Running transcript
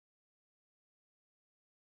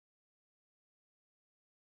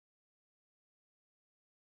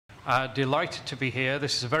Delighted to be here.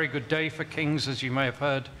 This is a very good day for Kings, as you may have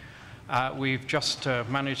heard. We've just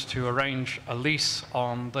managed to arrange a lease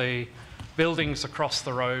on the buildings across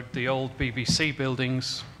the road, the old BBC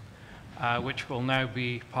buildings, which will now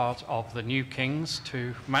be part of the new Kings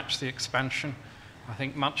to match the expansion. I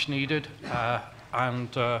think much needed.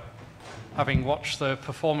 Having watched the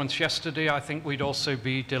performance yesterday, I think we'd also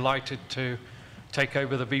be delighted to take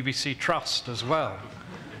over the BBC Trust as well.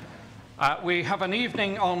 We have an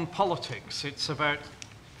evening on politics. It's about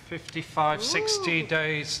 55, 60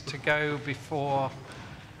 days to go before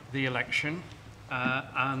the election.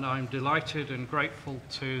 And I'm delighted and grateful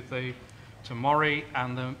to MORI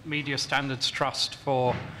and the Media Standards Trust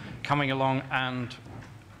for coming along and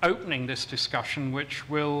opening this discussion, which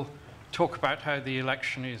will talk about how the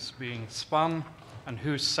election is being spun and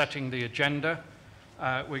who's setting the agenda.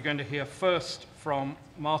 We're going to hear first from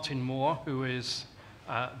Martin Moore, who is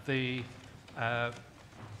the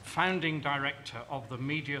founding director of the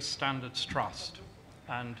Media Standards Trust.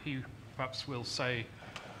 And he perhaps will say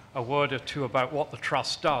a word or two about what the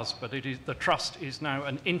Trust does, but the Trust is now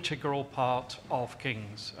an integral part of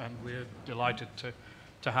Kings, and we're delighted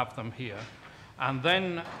to have them here. And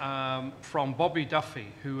then from Bobby Duffy,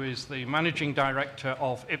 who is the managing director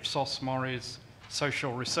of Ipsos MORI's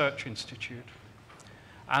Social Research Institute.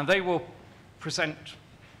 And they will present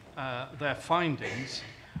their findings.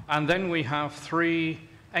 And then we have three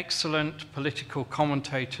excellent political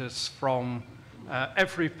commentators from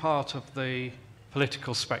every part of the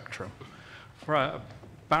political spectrum.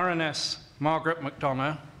 Baroness Margaret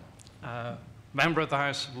McDonagh, member of the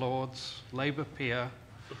House of Lords, Labour peer,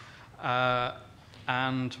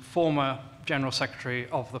 and former General Secretary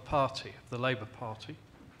of the party, the Labour Party.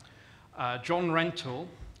 John Rentoul,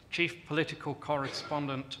 Chief Political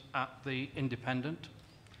Correspondent at The Independent,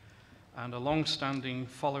 and a long-standing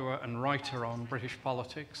follower and writer on British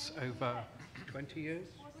politics over 20 years.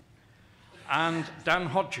 And Dan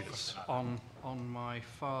Hodges on my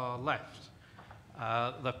far left,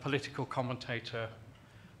 the political commentator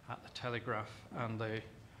at the Telegraph and the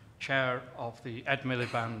chair of the Ed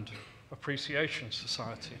Miliband Appreciation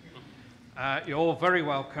Society. You're all very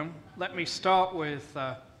welcome. Let me start with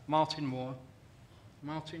Martin Moore.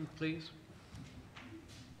 Martin, please.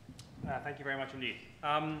 Thank you very much indeed.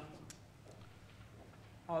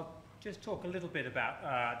 I'll just talk a little bit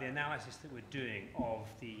about the analysis that we're doing of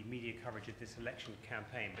the media coverage of this election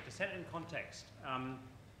campaign. But to set it in context,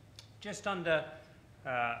 just under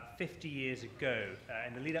 50 years ago,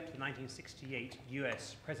 in the lead up to the 1968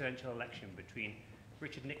 US presidential election between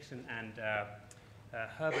Richard Nixon and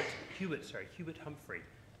Hubert Humphrey,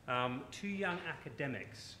 two young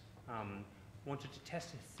academics wanted to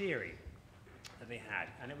test a theory that they had.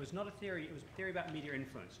 And it was not a theory, it was a theory about media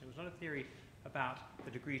influence. It was not a theory about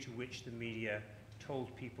the degree to which the media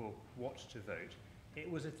told people what to vote. It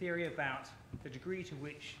was a theory about the degree to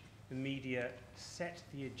which the media set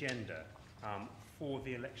the agenda for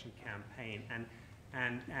the election campaign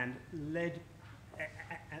and led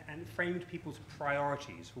and framed people's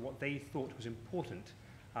priorities for what they thought was important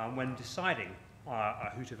when deciding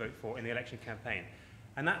who to vote for in the election campaign.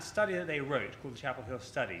 And that study that they wrote, called the Chapel Hill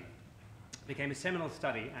Study, became a seminal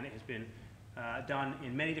study, and it has been done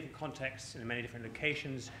in many different contexts and in many different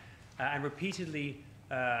locations, and repeatedly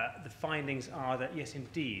the findings are that, yes,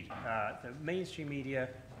 indeed, the mainstream media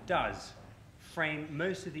does frame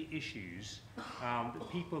most of the issues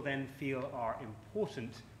that people then feel are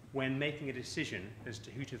important when making a decision as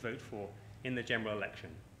to who to vote for in the general election.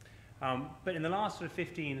 But in the last sort of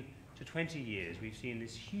 15 to 20 years, we've seen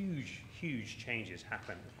these huge, huge changes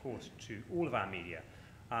happen, of course, to all of our media.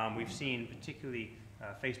 We've seen particularly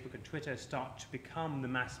Facebook and Twitter start to become the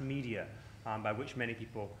mass media by which many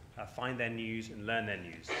people find their news and learn their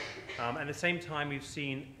news. At the same time, we've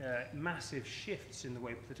seen massive shifts in the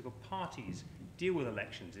way political parties deal with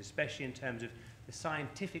elections, especially in terms of the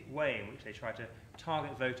scientific way in which they try to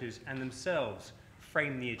target voters and themselves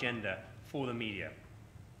frame the agenda for the media.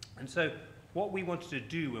 And so what we wanted to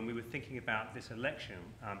do when we were thinking about this election,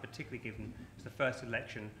 particularly given it's the first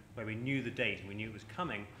election where we knew the date and we knew it was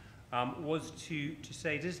coming, was to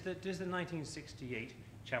say, does the 1968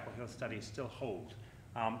 Chapel Hill study still hold?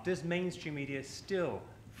 Does mainstream media still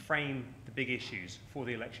frame the big issues for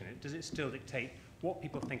the election? Does it still dictate what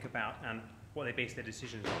people think about and what they base their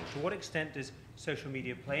decisions on? To what extent does social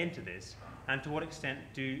media play into this? And to what extent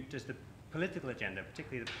does the political agenda,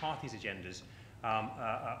 particularly the parties' agendas,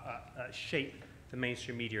 shape the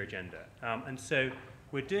mainstream media agenda? And so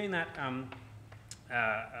we're doing that.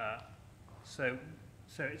 So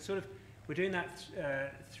it's sort of, we're doing that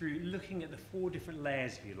through looking at the 4 different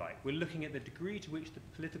layers, if you like. We're looking at the degree to which the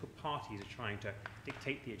political parties are trying to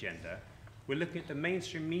dictate the agenda. We're looking at the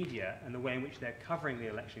mainstream media and the way in which they're covering the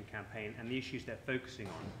election campaign and the issues they're focusing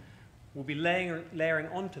on. We'll be layering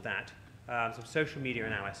onto that some social media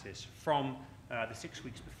analysis from the 6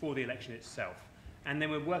 weeks before the election itself. And then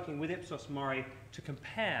we're working with Ipsos MORI to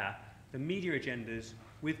compare the media agendas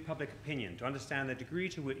with public opinion, to understand the degree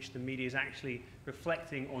to which the media is actually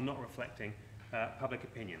reflecting or not reflecting public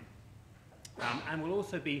opinion. And we'll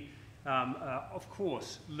also be, of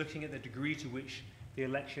course, looking at the degree to which the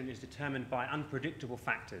election is determined by unpredictable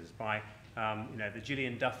factors, by the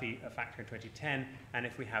Gillian Duffy factor in 2010, and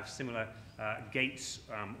if we have similar gates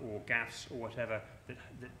or gaffes or whatever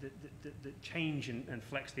that change and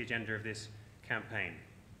flex the agenda of this campaign.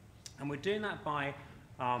 And we're doing that by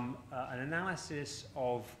an analysis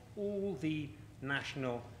of all the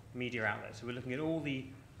national media outlets. So we're looking at all the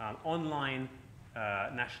online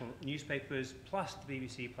national newspapers, plus the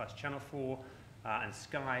BBC, plus Channel 4 and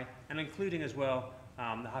Sky, and including as well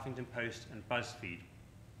the Huffington Post and BuzzFeed.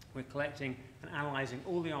 We're collecting and analysing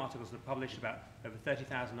all the articles that are published, about over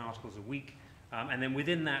 30,000 articles a week, and then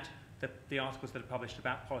within that, the articles that are published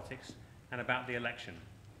about politics and about the election.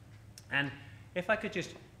 And if I could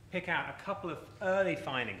just pick out a couple of early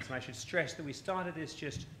findings, and I should stress that we started this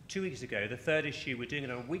just 2 weeks ago. The 3rd issue, we're doing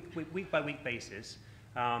it on a week-by-week basis.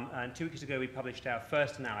 And 2 weeks ago, we published our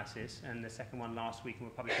first analysis, and the second one last week, and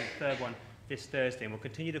we're publishing the 3rd one this Thursday, and we'll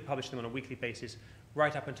continue to publish them on a weekly basis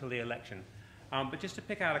right up until the election. But just to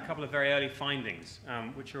pick out a couple of very early findings,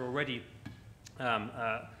 which are already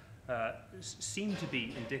seem to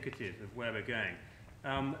be indicative of where we're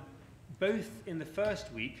going. Both in the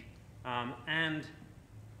first week and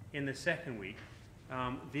in the second week,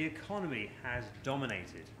 the economy has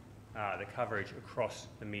dominated the coverage across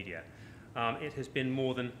the media. It has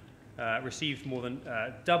been received more than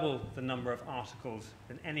double the number of articles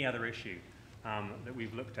than any other issue that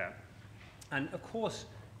we've looked at. And of course,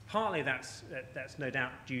 partly that's no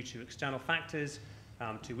doubt due to external factors.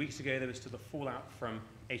 2 weeks ago, there was still the fallout from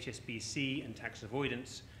HSBC and tax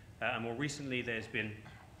avoidance. And more recently, there's been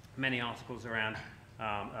many articles around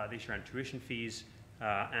the issue around tuition fees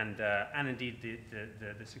and indeed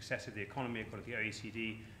the success of the economy according to the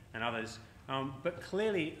OECD and others. But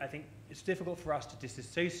clearly, I think it's difficult for us to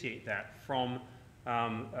disassociate that from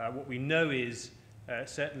what we know is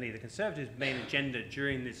certainly the Conservatives' main agenda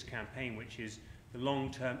during this campaign, which is the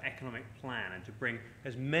long-term economic plan, and to bring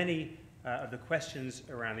as many of the questions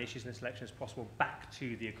around the issues in this election as possible back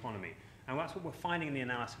to the economy. And that's what we're finding in the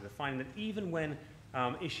analysis. We're finding that even when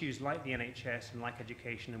issues like the NHS and like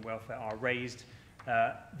education and welfare are raised,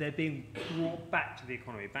 they're being brought back to the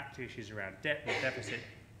economy, back to issues around debt and deficit,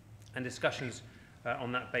 and discussions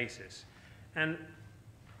on that basis. And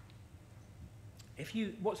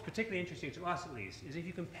what's particularly interesting to us, at least, is if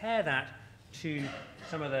you compare that to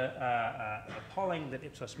some of the polling that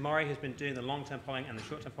Ipsos MORI has been doing, the long-term polling and the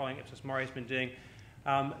short-term polling Ipsos MORI has been doing,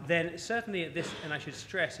 then certainly at this, and I should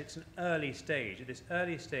stress, it's an early stage. At this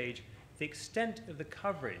early stage, the extent of the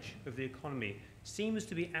coverage of the economy seems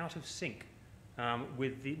to be out of sync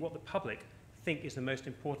with what the public think is the most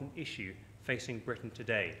important issue facing Britain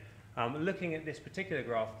today. Looking at this particular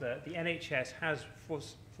graph, the NHS has, for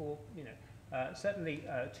certainly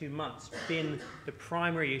 2 months, been the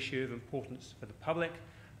primary issue of importance for the public,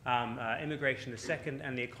 immigration the second,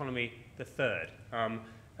 and the economy the third.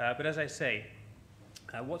 But as I say,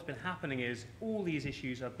 what's been happening is all these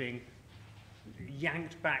issues are being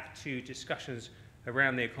yanked back to discussions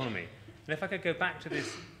around the economy. And if I could go back to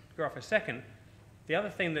this graph a second, the other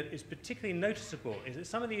thing that is particularly noticeable is that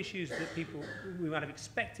some of the issues that we might have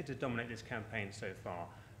expected to dominate this campaign so far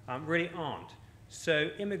really aren't. So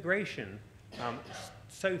immigration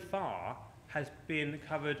so far has been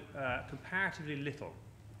covered comparatively little.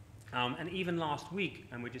 And even last week,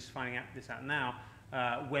 and we're just finding this out now,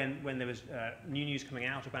 when there was new news coming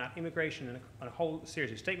out about immigration and a whole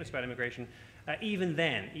series of statements about immigration, even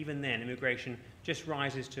then, immigration just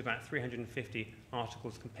rises to about 350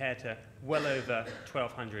 articles compared to well over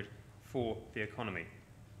 1,200 for the economy.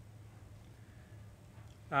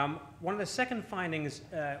 One of the second findings,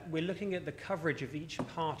 we're looking at the coverage of each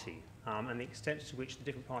party and the extent to which the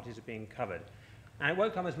different parties are being covered. And it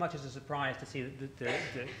won't come as much as a surprise to see that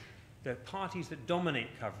the parties that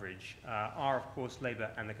dominate coverage are, of course,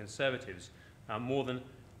 Labour and the Conservatives. More than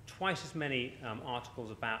twice as many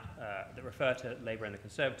articles about that refer to Labour and the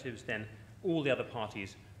Conservatives than all the other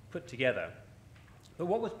parties put together. But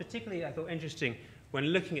what was particularly, I thought, interesting when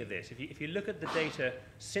looking at this, if you look at the data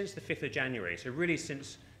since the 5th of January, so really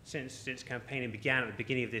since campaigning began at the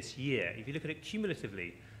beginning of this year, if you look at it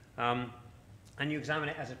cumulatively, and you examine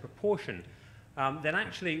it as a proportion, then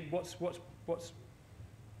actually what's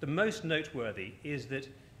the most noteworthy is that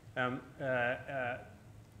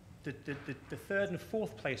the third and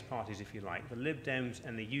fourth place parties, if you like, the Lib Dems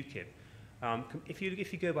and the UKIP, if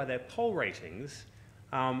you go by their poll ratings,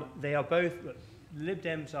 they are both, Lib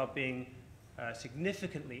Dems are being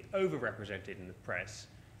significantly overrepresented in the press,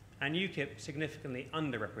 and UKIP significantly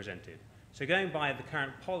underrepresented. So going by the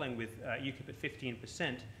current polling with UKIP at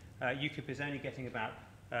 15%, UKIP is only getting about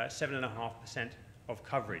 7.5% of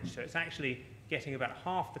coverage. So it's actually getting about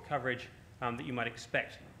half the coverage that you might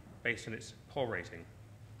expect based on its poll rating.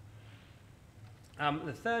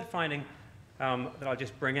 The third finding that I'll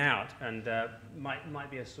just bring out, and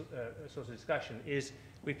might be a source of discussion, is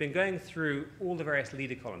we've been going through all the various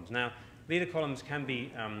leader columns. Now, leader columns can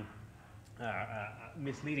be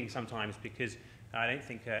misleading sometimes because I don't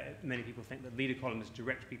think many people think that leader columns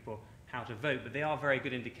direct people how to vote, but they are a very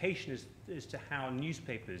good indication as to how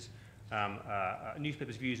newspapers'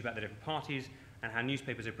 views about the different parties and how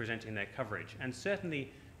newspapers are presenting their coverage. And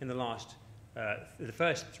certainly in the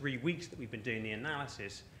first 3 weeks that we've been doing the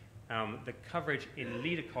analysis, the coverage in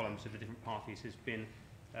leader columns of the different parties has been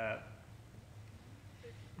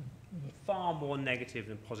far more negative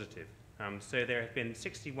than positive. So there have been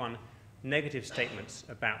 61 negative statements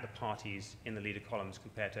about the parties in the leader columns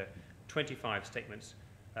compared to 25 statements,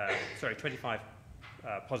 25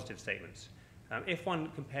 positive statements. If one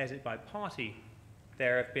compares it by party,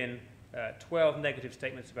 there have been 12 negative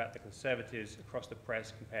statements about the Conservatives across the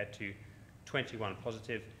press compared to 21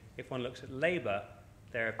 positive. If one looks at Labour,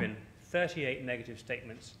 there have been 38 negative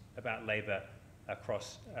statements about Labour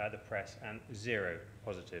across the press and 0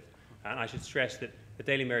 positive. And I should stress that the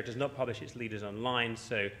Daily Mirror does not publish its leaders online,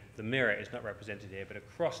 so the Mirror is not represented here, but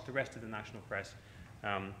across the rest of the national press,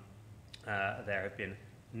 there have been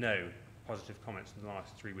no positive comments in the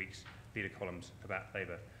last 3 weeks, leader columns about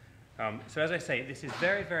Labour. So as I say, this is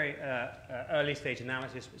very, very early stage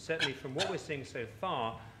analysis, but certainly from what we're seeing so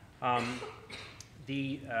far,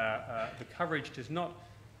 the coverage does not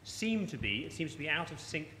seem to be, it seems to be out of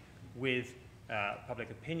sync with public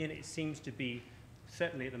opinion. It seems to be,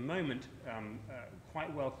 certainly at the moment,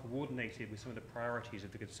 quite well coordinated with some of the priorities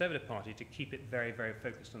of the Conservative Party to keep it very, very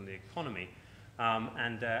focused on the economy.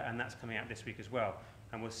 And that's coming out this week as well.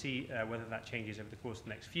 And we'll see whether that changes over the course of the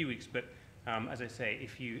next few weeks. But as I say,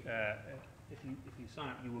 if you sign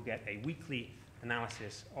up, you will get a weekly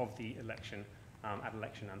analysis of the election at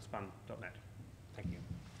electionunspun.net. Thank you.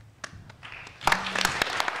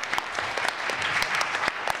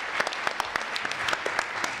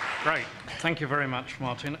 Great. Thank you very much,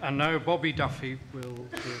 Martin. And now Bobby Duffy will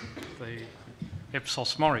give the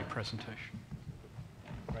Ipsos MORI presentation.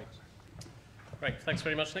 Great. Thanks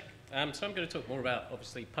very much, Nick. So I'm going to talk more about,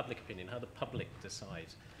 obviously, public opinion, how the public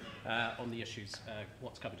decides on the issues,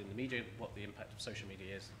 what's covered in the media, what the impact of social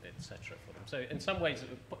media is, etc. for them. So in some ways,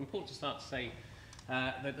 it's important to start to say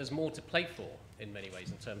that there's more to play for in many ways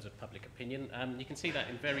in terms of public opinion. You can see that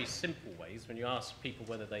in very simple ways when you ask people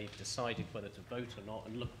whether they decided whether to vote or not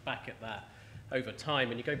and look back at that over time.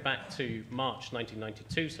 And you go back to March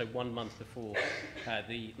 1992, so 1 month before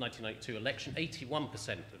the 1992 election,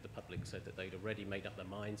 81% of the public said that they'd already made up their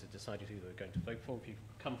minds and decided who they were going to vote for. If you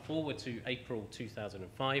come forward to April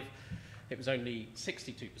 2005, it was only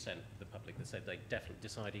 62% of the public that said they definitely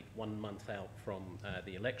decided 1 month out from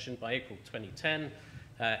the election. By April 2010,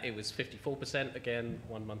 it was 54%, again,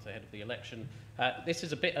 1 month ahead of the election. This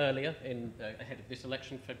is a bit earlier, ahead of this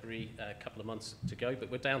election, February, a couple of months to go, but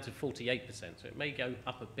we're down to 48%. So it may go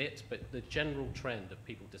up a bit, but the general trend of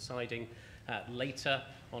people deciding later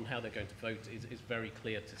on how they're going to vote is very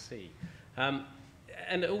clear to see.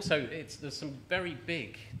 And also, there's some very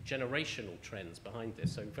big generational trends behind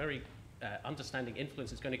this, so very understanding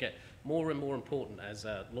influence is going to get more and more important as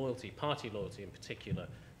loyalty, party loyalty in particular,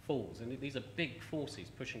 falls. And these are big forces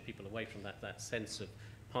pushing people away from that sense of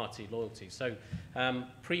party loyalty. So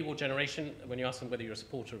pre-war generation, when you ask them whether you're a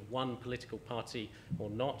supporter of one political party or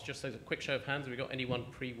not, just as a quick show of hands, have we got anyone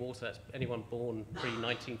pre-war? So that's anyone born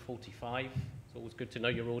pre-1945. It's always good to know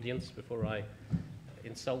your audience before I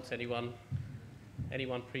insult anyone.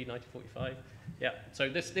 Anyone pre-1945? Yeah, so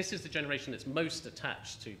this is the generation that's most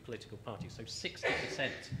attached to political parties. So 60%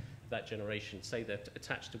 of that generation say they're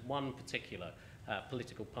attached to one particular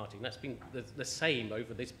political party. And that's been the same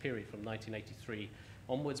over this period from 1983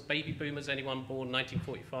 onwards. Baby boomers, anyone born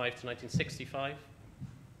 1945 to 1965?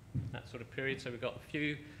 That sort of period. So we've got a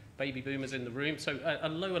few baby boomers in the room. So a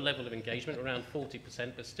lower level of engagement, around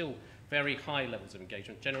 40%, but still very high levels of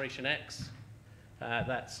engagement. Generation X,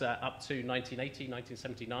 that's up to 1980,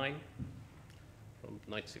 1979. From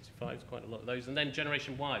 1965, there's quite a lot of those. And then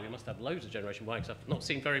Generation Y, we must have loads of Generation Y, because I've not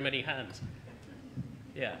seen very many hands.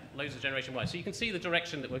 Yeah, loads of Generation Y. So you can see the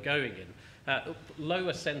direction that we're going in.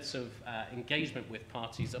 Lower sense of engagement with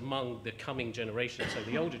parties among the coming generations. So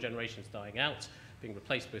the older generations dying out, being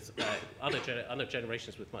replaced with other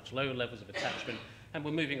generations with much lower levels of attachment, and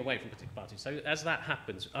we're moving away from particular parties. So as that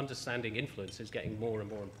happens, understanding influence is getting more and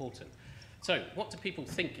more important. So what do people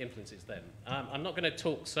think influence is then? I'm not going to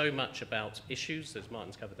talk so much about issues, as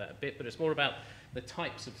Martin's covered that a bit, but it's more about the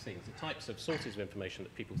types of things, the types of sources of information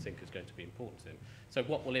that people think is going to be important to them. So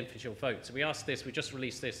what will influence your vote? So we asked this, we just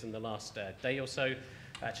released this in the last day or so,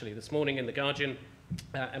 actually this morning in The Guardian,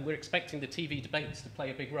 and we're expecting the TV debates to play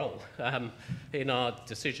a big role in our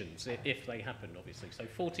decisions, if they happen, obviously. So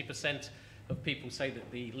 40% of people say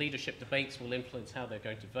that the leadership debates will influence how they're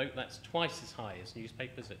going to vote. That's twice as high as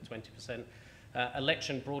newspapers at 20%.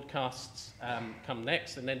 Election broadcasts come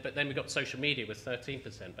next, but then we've got social media with 13%.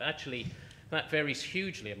 But actually, that varies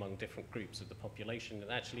hugely among different groups of the population,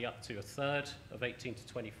 and actually up to a third of 18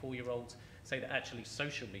 to 24-year-olds say that actually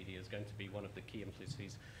social media is going to be one of the key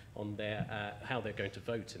influences on how they're going to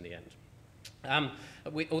vote in the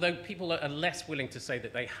end. Although people are less willing to say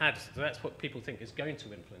that they had, so that's what people think is going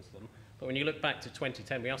to influence them. But when you look back to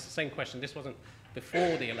 2010, we asked the same question. This wasn't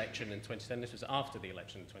before the election in 2010, this was after the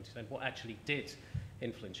election in 2010. What actually did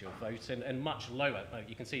influence your vote? And much lower,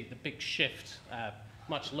 you can see the big shift,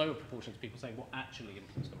 much lower proportions of people saying what actually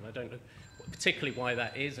influenced them. I don't know particularly why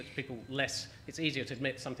that is. It's easier to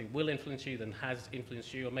admit something will influence you than has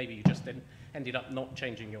influenced you, or maybe you just ended up not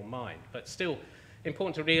changing your mind. But still,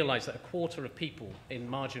 important to realise that a quarter of people in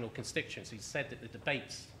marginal constituencies said that the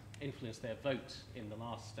debates influenced their vote in the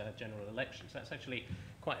last general election. So that's actually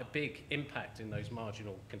quite a big impact in those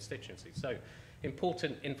marginal constituencies. So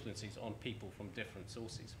important influences on people from different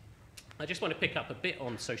sources. I just want to pick up a bit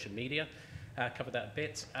on social media, cover that a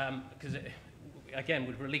bit, because again,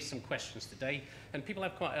 we've released some questions today, and people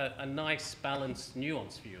have quite a nice, balanced,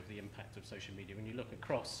 nuanced view of the impact of social media when you look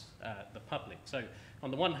across the public. So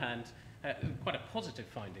on the one hand, quite a positive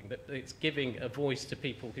finding that it's giving a voice to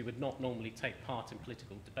people who would not normally take part in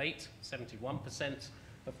political debate. 71%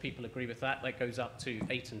 of people agree with that. That goes up to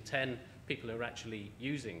 8 and 10 people who are actually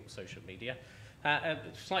using social media.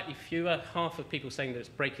 Slightly fewer, half of people saying that it's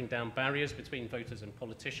breaking down barriers between voters and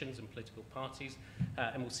politicians and political parties,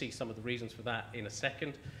 and we'll see some of the reasons for that in a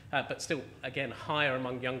second. But still, again, higher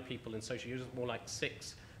among young people and social users, more like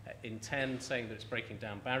 6 in 10 saying that it's breaking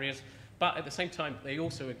down barriers. But at the same time, they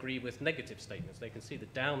also agree with negative statements. They can see the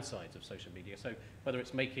downsides of social media. So whether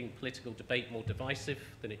it's making political debate more divisive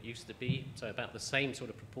than it used to be, so about the same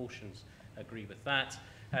sort of proportions agree with that,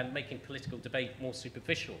 and making political debate more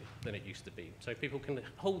superficial than it used to be. So people can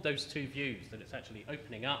hold those two views, that it's actually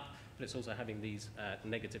opening up, but it's also having these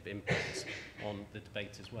negative impacts on the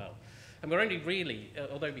debate as well. And we're only really,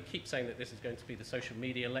 although we keep saying that this is going to be the social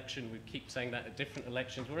media election, we keep saying that at different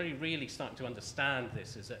elections, we're only really starting to understand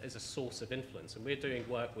this as a source of influence. And we're doing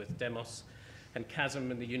work with Demos and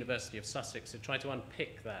Chasm and the University of Sussex to try to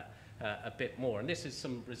unpick that a bit more. And this is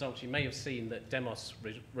some results you may have seen that Demos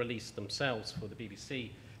released themselves for the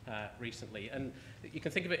BBC recently. And you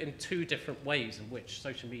can think of it in two different ways in which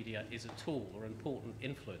social media is a tool or important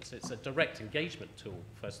influence. It's a direct engagement tool,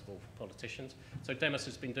 first of all, for politicians. So Demos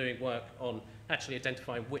has been doing work on actually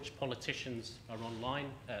identifying which politicians are online.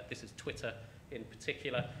 This is Twitter in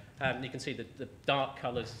particular. You can see the dark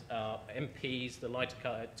colours are MPs, the lighter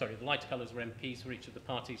colours are MPs for each of the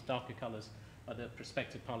parties, darker colours are the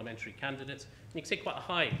prospective parliamentary candidates. And you can see quite a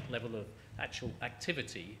high level of actual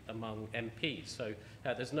activity among MPs. So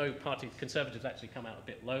there's no party, Conservatives actually come out a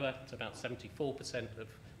bit lower. It's about 74% of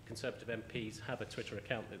Conservative MPs have a Twitter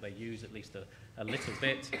account that they use at least a little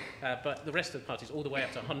bit. But the rest of the parties, all the way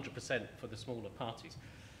up to 100% for the smaller parties.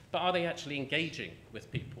 But are they actually engaging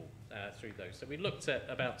with people through those? So we looked at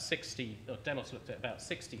about Demos looked at about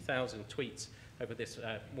 60,000 tweets over this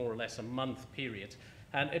more or less a month period.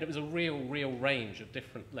 And it was a real range of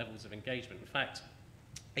different levels of engagement. In fact,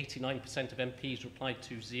 89% of MPs replied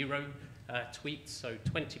to 0 tweets, so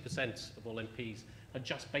 20% of all MPs are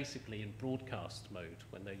just basically in broadcast mode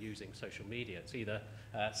when they're using social media. It's either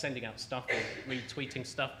sending out stuff or retweeting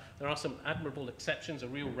stuff. There are some admirable exceptions, a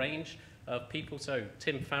real range of people. So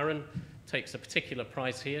Tim Farron takes a particular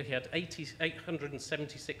prize here. He had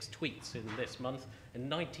 876 tweets in this month, and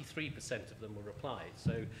 93% of them were replies.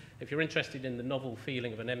 So if you're interested in the novel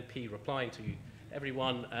feeling of an MP replying to you,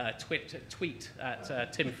 everyone tweet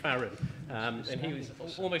at Tim Farron, and he was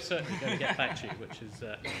almost certainly going to get back to you, which is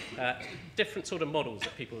different sort of models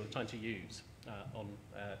that people are trying to use on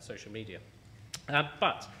social media.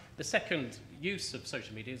 But The second use of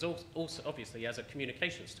social media is also obviously as a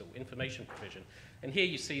communications tool, information provision. And here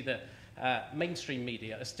you see that mainstream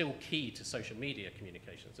media are still key to social media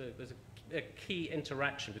communications. So there's a key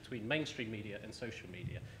interaction between mainstream media and social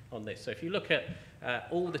media on this. So if you look at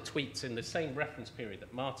all the tweets in the same reference period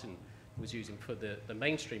that Martin was using for the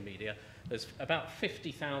mainstream media, there's about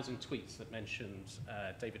 50,000 tweets that mentioned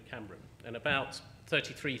David Cameron and about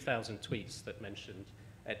 33,000 tweets that mentioned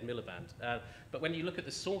Ed Miliband. But when you look at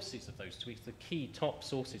the sources of those tweets, the key top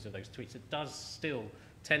sources of those tweets, it does still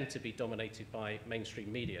tend to be dominated by mainstream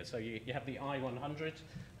media. So you have the I-100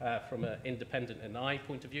 from an independent and I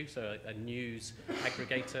point of view, so a news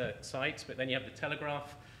aggregator site, but then you have the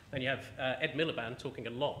Telegraph, then you have Ed Miliband talking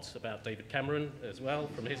a lot about David Cameron as well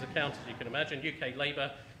from his account, as you can imagine, UK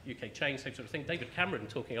Labour, UK Change, same sort of thing. David Cameron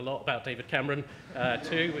talking a lot about David Cameron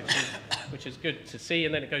too, which is good to see,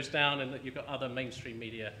 and then it goes down and you've got other mainstream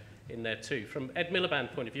media in there too. From Ed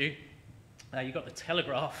Miliband point of view, you've got the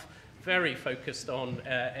Telegraph, very focused on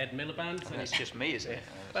Ed Miliband. And that's just me, isn't it?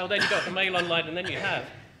 Well, then you've got the Mail Online, and then you have,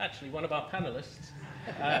 actually, one of our panellists,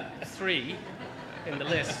 3 in the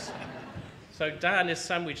list. So Dan is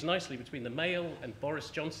sandwiched nicely between the Mail and Boris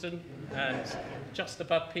Johnson, and just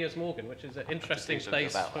above Piers Morgan, which is an interesting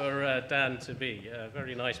place for Dan to be, a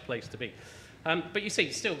very nice place to be. But you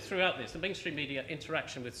see, still, throughout this, the mainstream media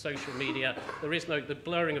interaction with social media, there is the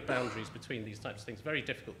blurring of boundaries between these types of things, very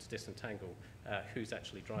difficult to disentangle who's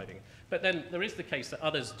actually driving. But then there is the case that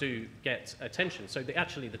others do get attention. So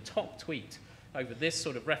actually the top tweet over this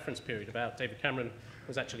sort of reference period about David Cameron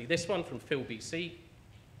was actually this one from Phil BC,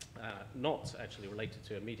 not actually related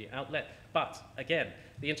to a media outlet. But again,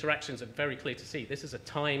 the interactions are very clear to see. This is a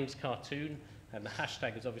Times cartoon, and the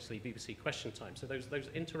hashtag is obviously BBC Question Time. So those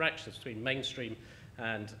interactions between mainstream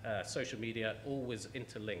and social media always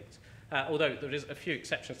interlinked. Although there is a few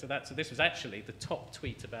exceptions to that. So this was actually the top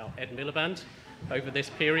tweet about Ed Miliband over this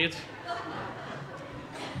period,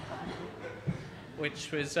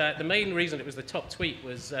 which was the main reason it was the top tweet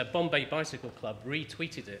was Bombay Bicycle Club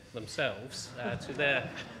retweeted it themselves to their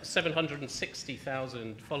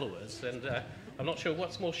 760,000 followers. And I'm not sure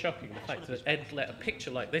what's more shocking, the fact that Ed let a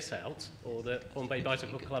picture like this out, or that Bombay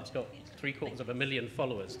Bicycle Club's got 750,000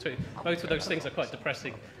 followers. Both of those things are quite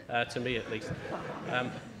depressing to me, at least.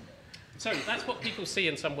 So that's what people see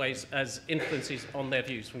in some ways as influences on their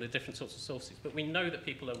views from the different sorts of sources. But we know that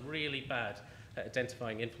people are really bad at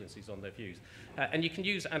identifying influences on their views. And you can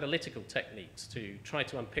use analytical techniques to try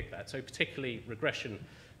to unpick that, so particularly regression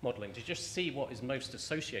modelling, to just see what is most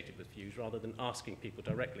associated with views rather than asking people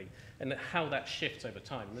directly, and how that shifts over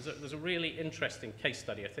time. There's a really interesting case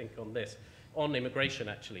study, I think, on this, on immigration,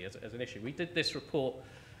 actually, as an issue. We did this report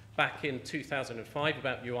back in 2005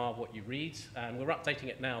 about You Are What You Read, and we're updating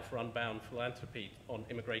it now for Unbound Philanthropy on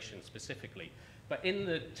immigration specifically. But in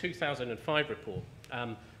the 2005 report,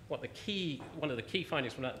 one of the key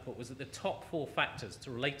findings from that report was that the top 4 factors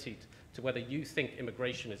related to whether you think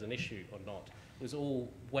immigration is an issue or not was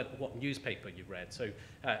all what newspaper you read. So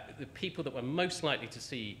the people that were most likely to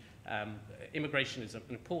see immigration as an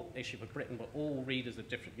important issue for Britain were all readers of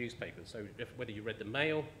different newspapers. So whether you read the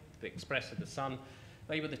Mail, the Express, or the Sun,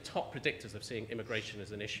 they were the top predictors of seeing immigration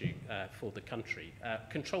as an issue for the country,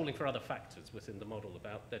 controlling for other factors within the model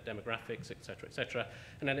about their demographics, et cetera,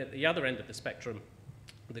 and then at the other end of the spectrum,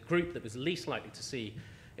 the group that was least likely to see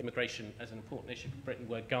immigration as an important issue for Britain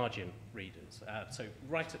were Guardian readers. So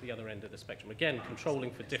right at the other end of the spectrum, again,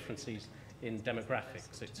 controlling for differences in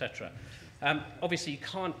demographics, etc. Obviously, you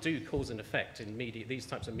can't do cause and effect in media, these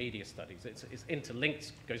types of media studies. It's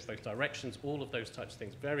interlinked, goes both directions, all of those types of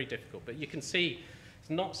things, very difficult. But you can see it's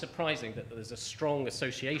not surprising that there's a strong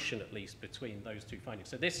association, at least, between those 2 findings.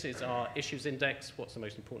 So this is our issues index, what's the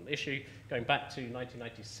most important issue, going back to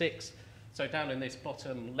 1996. So down in this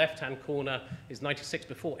bottom left-hand corner is 96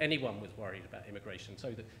 before anyone was worried about immigration.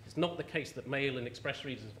 So it's not the case that Mail and Express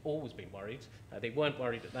readers have always been worried. They weren't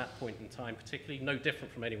worried at that point in time, particularly, no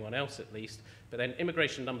different from anyone else at least. But then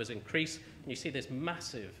immigration numbers increase, and you see this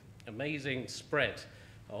massive, amazing spread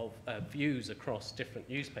of views across different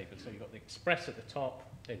newspapers. So you've got the Express at the top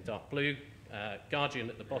in dark blue, Guardian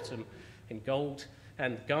at the bottom in gold,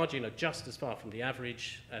 and Guardian are just as far from the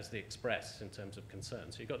average as the Express in terms of concern.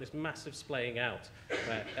 So you've got this massive splaying out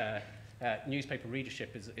where newspaper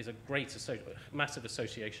readership is a great massive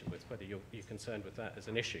association with whether you're concerned with that as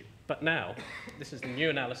an issue. But now, this is the new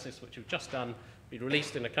analysis which we've just done, be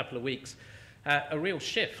released in a couple of weeks, a real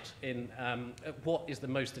shift in what is the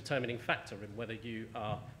most determining factor in whether you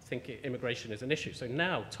are thinking immigration is an issue. So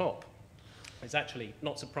now, top is actually,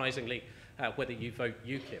 not surprisingly, whether you vote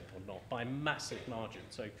UKIP or not, by a massive margin.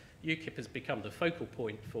 So UKIP has become the focal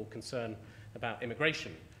point for concern about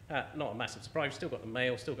immigration. Not a massive surprise. We've still got the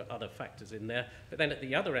male, still got other factors in there. But then at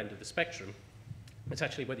the other end of the spectrum, it's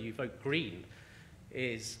actually whether you vote Green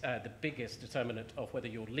is the biggest determinant of whether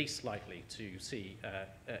you're least likely to see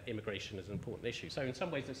immigration as an important issue. So in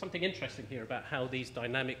some ways, there's something interesting here about how these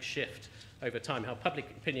dynamics shift over time, how public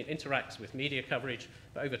opinion interacts with media coverage,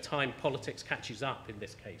 but over time, politics catches up in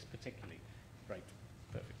this case, particularly. Great,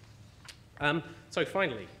 perfect. So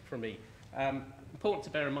finally, from me, important to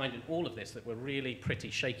bear in mind in all of this that we're really pretty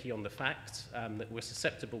shaky on the facts, that we're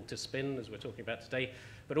susceptible to spin, as we're talking about today,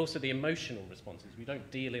 but also the emotional responses. We don't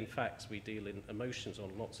deal in facts, we deal in emotions on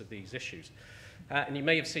lots of these issues. And you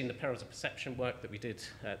may have seen the perils of perception work that we did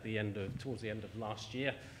at the end of, towards the end of last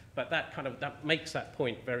year, but that makes that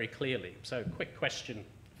point very clearly. So quick question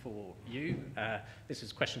for you. This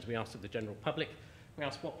is questions we asked of the general public. We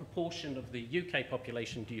asked, what proportion of the UK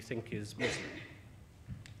population do you think is Muslim?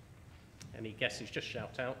 Any guesses? Just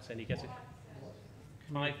shout out. Any guesses?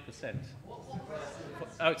 5%.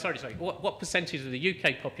 Oh, sorry. What percentage of the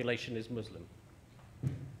UK population is Muslim?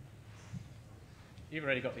 You've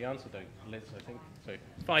already got the answer, though, Liz, I think. So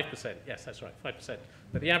 5%. Yes, that's right, 5%.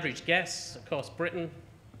 But the average guess across Britain,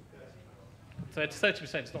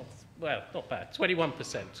 30% is not, well, not bad.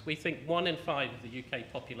 21%. We think 1 in 5 of the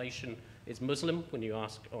UK population is Muslim when you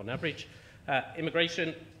ask on average.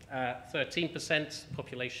 Immigration, 13%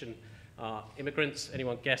 population are immigrants.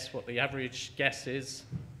 Anyone guess what the average guess is?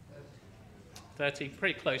 30,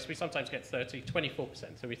 pretty close. We sometimes get 30,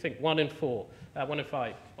 24%. So we think 1 in 4, 1 in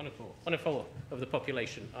 5, 1 in 4, 1 in 4 of the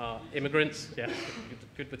population are immigrants. Yeah,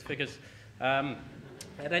 good with figures. And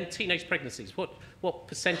then teenage pregnancies. What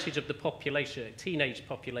percentage of the population, teenage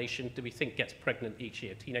population, do we think gets pregnant each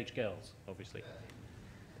year? Teenage girls, obviously.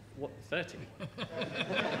 What, 30?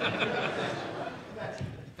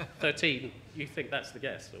 13, you think that's the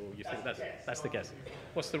guess, or you think that's the guess?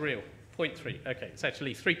 What's the real? 0.3, okay, it's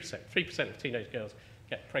actually 3%. 3% of teenage girls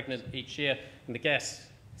get pregnant each year, and the guess,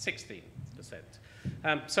 16%.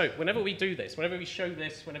 So whenever we do this, whenever we show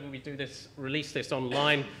this, whenever we do this, release this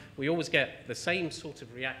online, we always get the same sort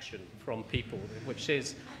of reaction from people, which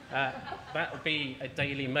is, that would be a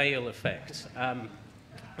Daily Mail effect.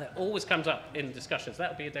 That always comes up in discussions.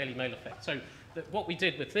 That would be a Daily Mail effect. So what we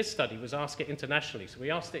did with this study was ask it internationally. So we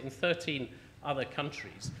asked it in 13 other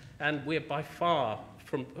countries, and we're far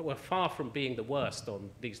from being the worst on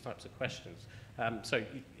these types of questions. So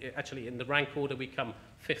actually, in the rank order, we come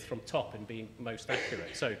 5th from top in being most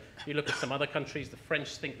accurate. So if you look at some other countries, the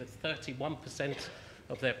French think that 31%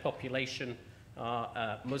 of their population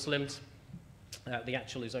are Muslims. The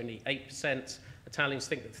actual is only 8%. Italians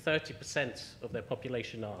think that 30% of their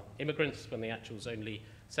population are immigrants, when the actual is only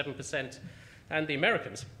 7%. And the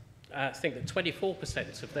Americans think that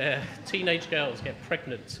 24% of their teenage girls get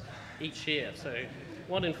pregnant each year. So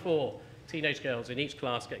 1 in 4 teenage girls in each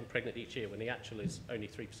class getting pregnant each year, when the actual is only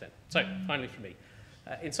 3%. So finally for me,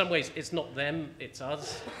 in some ways it's not them, it's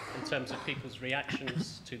us, in terms of people's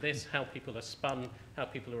reactions to this, how people are spun, how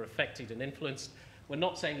people are affected and influenced. We're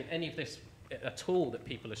not saying in any of this at all that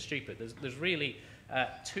people are stupid. There's really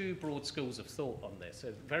two broad schools of thought on this.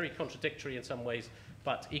 So very contradictory in some ways,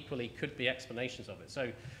 but equally could be explanations of it.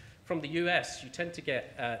 So from the US, you tend to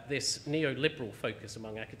get this neoliberal focus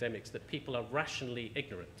among academics that people are rationally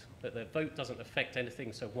ignorant, that their vote doesn't affect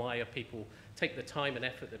anything, so why are people take the time and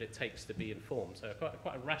effort that it takes to be informed? So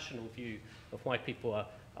quite a rational view of why people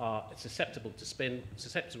are susceptible to spin,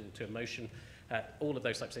 susceptible to emotion, all of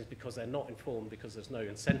those types of things, because they're not informed, because there's no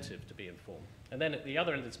incentive to be informed. And then at the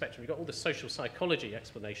other end of the spectrum, we've got all the social psychology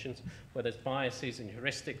explanations, where there's biases and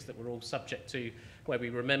heuristics that we're all subject to, where we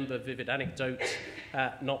remember vivid anecdotes,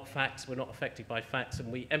 not facts, we're not affected by facts, and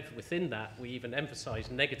within that, we even emphasize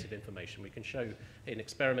negative information. We can show in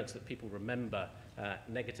experiments that people remember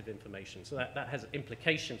negative information. So that has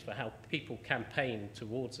implications for how people campaign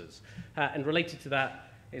towards us. And related to that,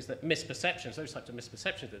 is that misperceptions, those types of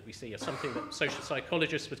misperceptions that we see, are something that social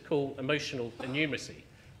psychologists would call emotional innumeracy.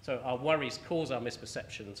 So our worries cause our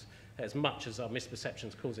misperceptions as much as our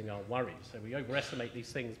misperceptions causing our worries. So we overestimate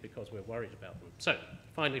these things because we're worried about them. So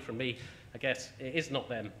finally from me, I guess it is not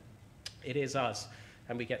them, it is us,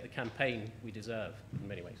 and we get the campaign we deserve in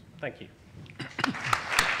many ways. Thank you.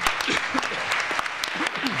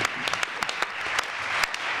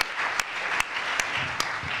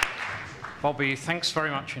 Bobby, thanks very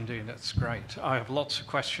much indeed. That's great. I have lots of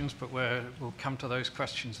questions, but we'll come to those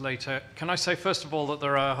questions later. Can I say, first of all, that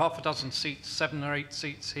there are half a dozen seats, 7 or 8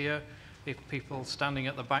 seats here. If people standing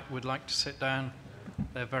at the back would like to sit down,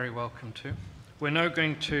 they're very welcome to. We're now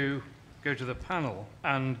going to go to the panel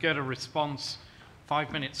and get a response,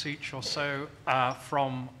 5 minutes each or so,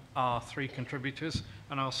 from our 3 contributors.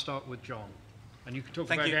 And I'll start with John. And you can talk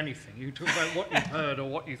Thank about you. anything. You can talk about what you've heard or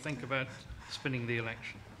what you think about spinning the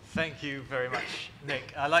election. Thank you very much,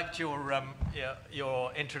 Nick. I liked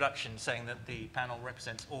your introduction saying that the panel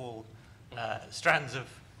represents all strands of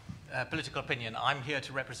political opinion. I'm here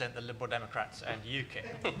to represent the Liberal Democrats and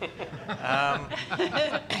UKIP.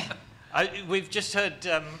 We've just heard,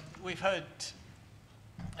 we've heard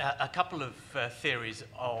a couple of theories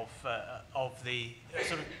of the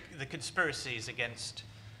sort of the conspiracies against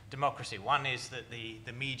democracy. One is that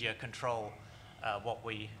the media control what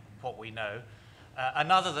we know.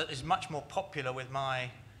 Another that is much more popular with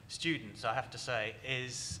my students, I have to say,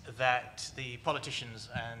 is that the politicians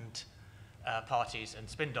and parties and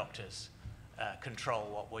spin doctors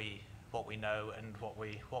control what we know and what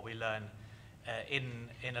we learn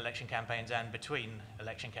in election campaigns and between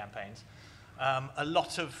election campaigns. A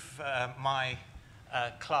lot of my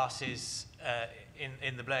classes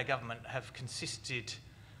in the Blair government have consisted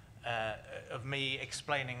of me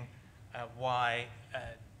explaining why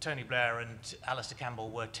Tony Blair and Alistair Campbell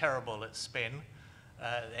were terrible at spin.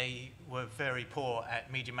 They were very poor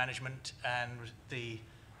at media management, and the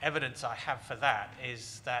evidence I have for that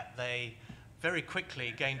is that they very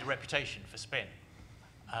quickly gained a reputation for spin.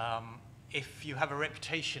 If you have a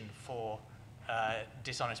reputation for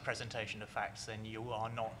dishonest presentation of facts, then you are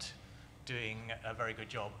not doing a very good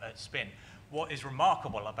job at spin. What is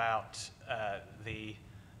remarkable about the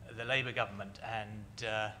Labour government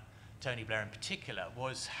and Tony Blair in particular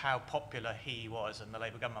was how popular he was and the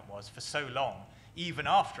Labour government was for so long, even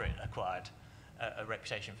after it acquired a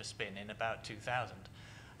reputation for spin in about 2000,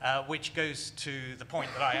 which goes to the point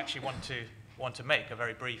that I actually want to make, a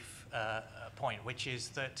very brief point, which is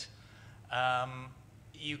that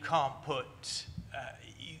you can't put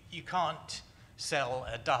you can't sell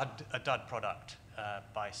a dud product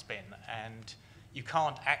by spin, and you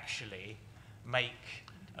can't actually make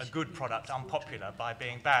a good product unpopular by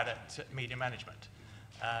being bad at media management.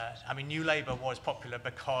 I mean, New Labour was popular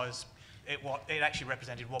because it actually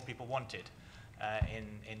represented what people wanted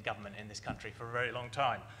in government in this country for a very long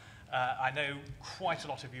time. I know quite a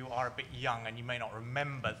lot of you are a bit young, and you may not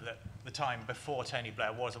remember the time before Tony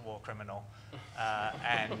Blair was a war criminal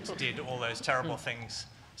and did all those terrible things,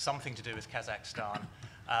 something to do with Kazakhstan.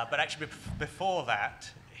 But actually, before that,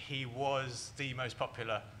 he was the most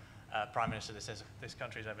popular Prime Minister this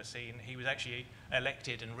country's ever seen. He was actually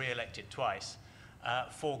elected and re-elected twice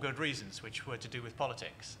for good reasons, which were to do with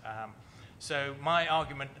politics. So my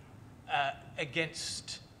argument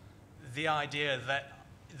against the idea that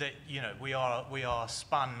you know we are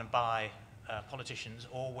spun by politicians,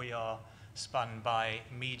 or we are spun by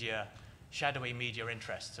shadowy media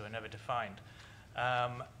interests who are never defined,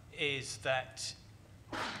 is that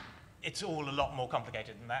it's all a lot more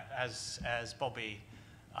complicated than that, as Bobby,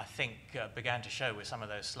 I think, began to show with some of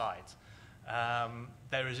those slides.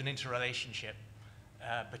 There is an interrelationship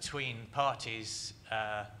between parties,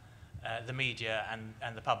 the media,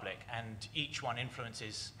 and the public, and each one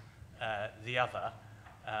influences the other.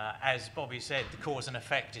 As Bobby said, the cause and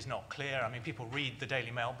effect is not clear. I mean, people read the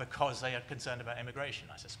Daily Mail because they are concerned about immigration,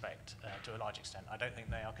 I suspect, to a large extent. I don't think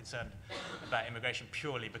they are concerned about immigration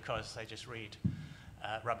purely because they just read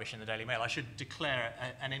rubbish in the Daily Mail. I should declare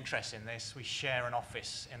an interest in this. We share an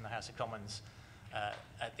office in the House of Commons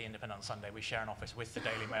at the Independent on Sunday. We share an office with the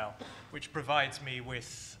Daily Mail, which provides me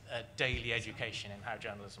with daily education in how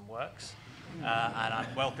journalism works. And I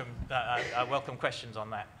welcome questions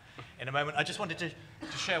on that in a moment. I just wanted to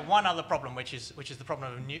share one other problem, which is the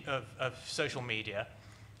problem of social media.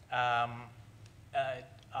 I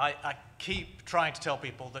keep trying to tell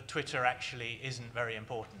people that Twitter actually isn't very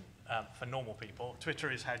important for normal people.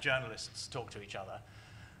 Twitter is how journalists talk to each other.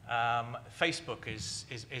 Facebook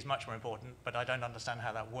is much more important, but I don't understand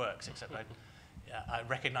how that works, except I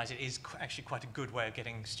recognize it is actually quite a good way of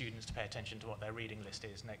getting students to pay attention to what their reading list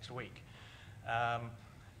is next week.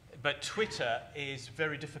 But Twitter is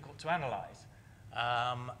very difficult to analyze.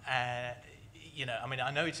 You know, I mean,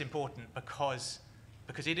 I know it's important because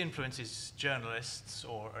it influences journalists,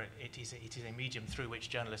 or it is a medium through which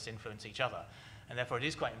journalists influence each other. And therefore, it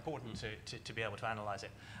is quite important to be able to analyze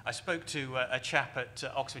it. I spoke to a chap at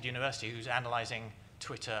Oxford University who's analyzing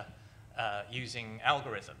Twitter using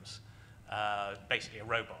algorithms, basically a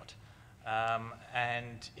robot.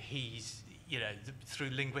 And he's, you know, through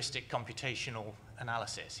linguistic computational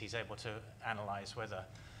analysis, he's able to analyze whether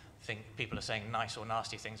people are saying nice or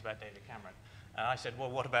nasty things about David Cameron. And I said,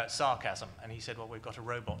 well, what about sarcasm? And he said, well, we've got a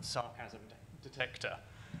robot sarcasm detector.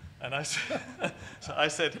 And I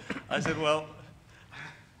said, I said, well,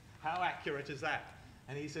 how accurate is that?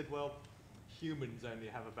 And he said, well, humans only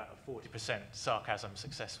have about a 40% sarcasm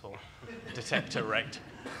successful detector rate.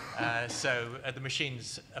 So the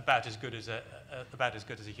machine's about as good as a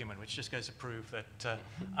human, which just goes to prove that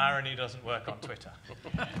irony doesn't work on Twitter.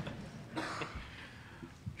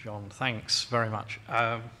 John, thanks very much.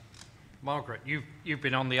 Margaret, you've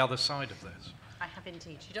been on the other side of this. I have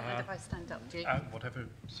indeed. You don't mind if I stand up, do you? Whatever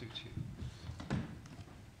suits you.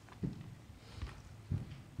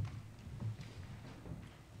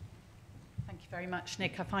 Thank you very much,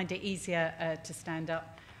 Nick. I find it easier to stand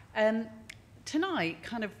up. Tonight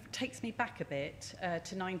kind of takes me back a bit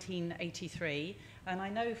to 1983, and I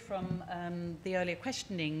know from the earlier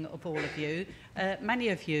questioning of all of you, many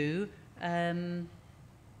of you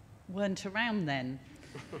weren't around then.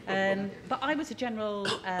 But I was a general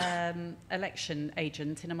election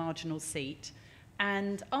agent in a marginal seat,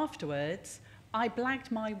 and afterwards I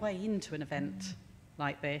blagged my way into an event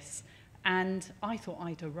like this, and I thought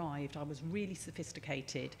I'd arrived. I was really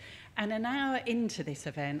sophisticated. And an hour into this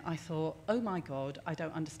event, I thought, oh my God, I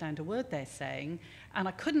don't understand a word they're saying, and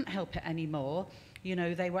I couldn't help it anymore. You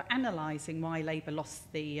know, they were analysing why Labour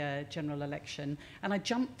lost the general election, and I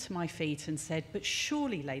jumped to my feet and said, but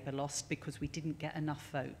surely Labour lost because we didn't get enough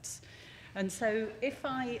votes. And so if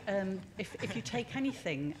you take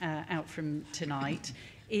anything out from tonight,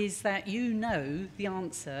 is that you know the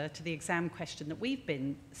answer to the exam question that we've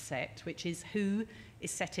been set, which is who is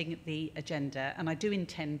setting the agenda, and I do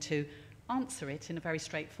intend to answer it in a very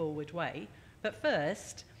straightforward way. But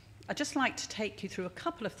first, I'd just like to take you through a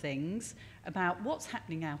couple of things about what's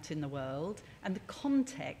happening out in the world and the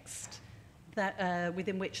context that,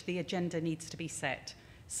 within which the agenda needs to be set.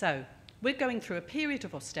 So, we're going through a period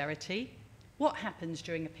of austerity. What happens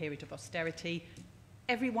during a period of austerity?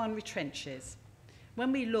 Everyone retrenches.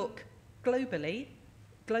 When we look globally,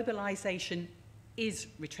 globalization is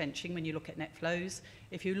retrenching when you look at net flows.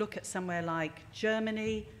 If you look at somewhere like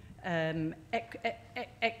Germany,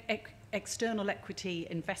 external equity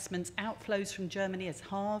investments, outflows from Germany has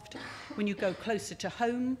halved. When you go closer to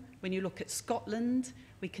home, when you look at Scotland,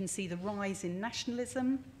 we can see the rise in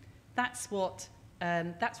nationalism. That's what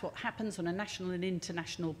happens on a national and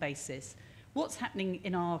international basis. What's happening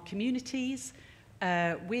in our communities?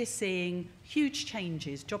 We're seeing huge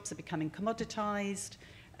changes. Jobs are becoming commoditized.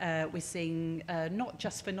 We're seeing not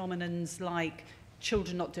just phenomenons like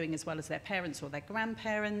children not doing as well as their parents or their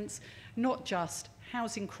grandparents, not just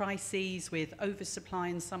housing crises with oversupply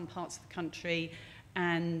in some parts of the country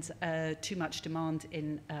and too much demand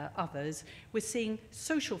in others. We're seeing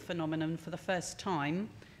social phenomenon for the first time.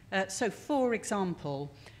 So, for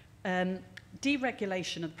example,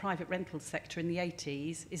 deregulation of the private rental sector in the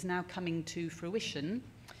 80s is now coming to fruition,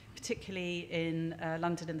 particularly in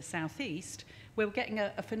London and the southeast, where we're getting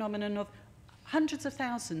a phenomenon of hundreds of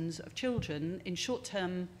thousands of children in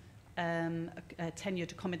short-term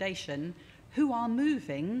tenured accommodation who are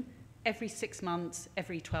moving every 6 months,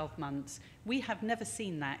 every 12 months. We have never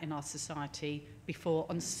seen that in our society before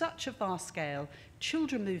on such a vast scale.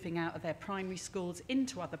 Children moving out of their primary schools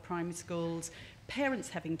into other primary schools, parents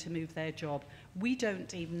having to move their job. We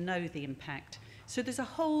don't even know the impact. So there's a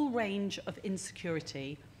whole range of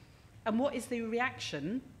insecurity. And what is the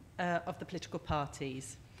reaction of the political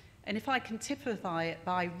parties? And if I can typify it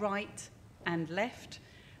by right and left,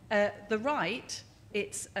 the right,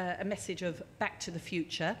 it's a message of back to the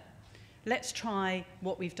future. Let's try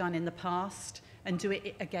what we've done in the past and do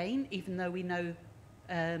it again, even though we know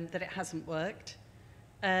that it hasn't worked.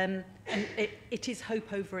 And it is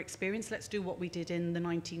hope over experience. Let's do what we did in the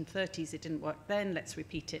 1930s. It didn't work then. Let's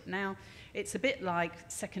repeat it now. It's a bit like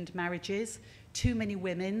second marriages. Too many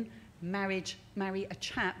women marry a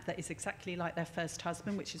chap that is exactly like their first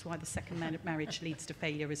husband, which is why the second marriage leads to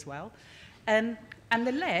failure as well. And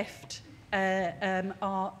the left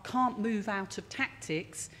can't move out of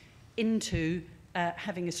tactics into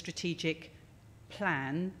having a strategic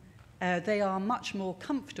plan. They are much more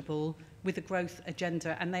comfortable with the growth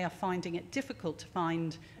agenda, and they are finding it difficult to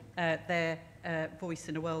find their voice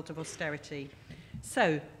in a world of austerity.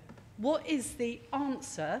 So, what is the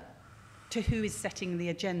answer to who is setting the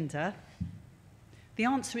agenda? The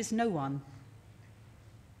answer is no one.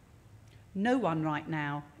 No one right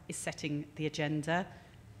now is setting the agenda,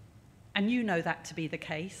 and you know that to be the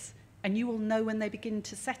case, and you will know when they begin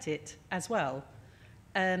to set it as well.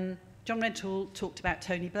 John Rentoul talked about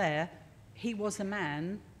Tony Blair. He was a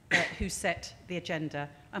man who set the agenda.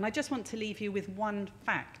 And I just want to leave you with one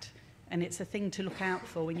fact, and it's a thing to look out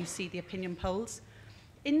for when you see the opinion polls.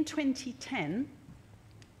 In 2010,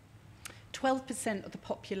 12% of the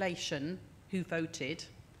population who voted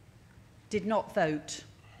did not vote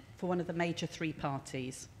for one of the major three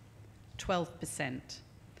parties. 12%.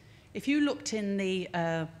 If you looked in the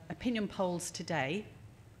opinion polls today,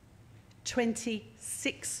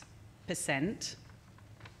 26%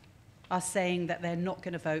 are saying that they're not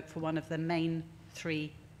going to vote for one of the main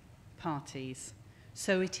three parties.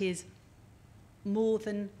 So it is more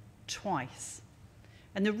than twice.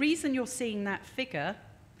 And the reason you're seeing that figure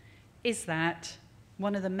is that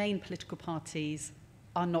one of the main political parties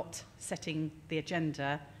are not setting the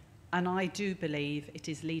agenda, and I do believe it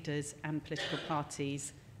is leaders and political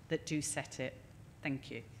parties that do set it.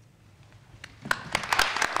 Thank you.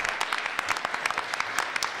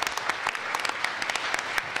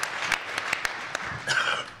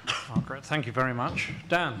 Margaret, thank you very much.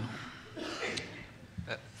 Dan.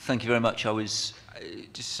 Thank you very much. I was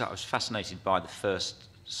fascinated by the first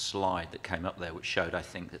slide that came up there, which showed, I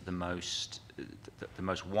think, that the most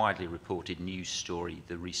widely reported news story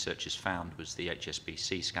the researchers found was the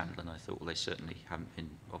HSBC scandal, and I thought, well, they certainly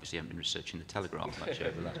obviously haven't been researching the Telegraph much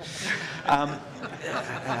over that.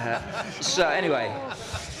 So anyway,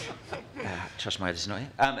 trust my editor's not here.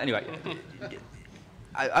 Anyway,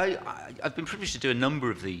 I've been privileged to do a number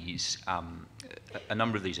of these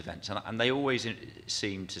events, and they always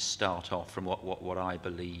seem to start off from what I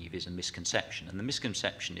believe is a misconception. And the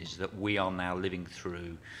misconception is that we are now living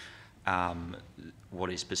through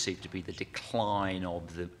what is perceived to be the decline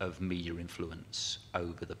of media influence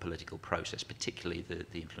over the political process, particularly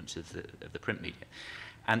the influence of the print media.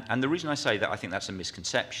 And the reason I say that I think that's a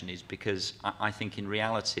misconception is because I think in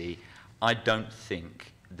reality, I don't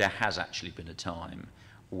think there has actually been a time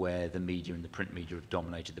where the media and the print media have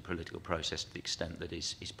dominated the political process to the extent that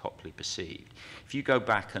is popularly perceived. If you go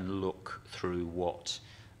back and look through what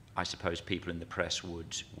I suppose people in the press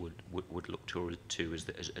would look to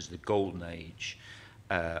as the golden age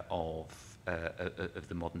of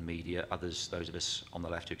the modern media, those of us on the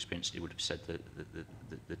left who experienced it would have said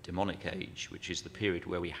the demonic age, which is the period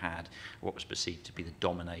where we had what was perceived to be the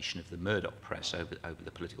domination of the Murdoch press over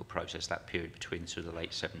the political process, that period between sort of the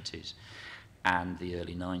late 70s and the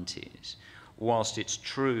early 90s. Whilst it's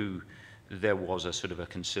true there was a sort of a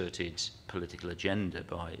concerted political agenda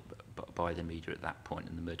by the media at that point,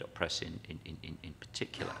 and the Murdoch press in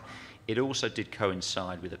particular, it also did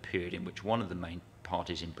coincide with a period in which one of the main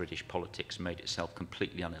parties in British politics made itself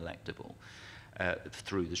completely unelectable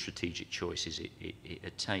through the strategic choices it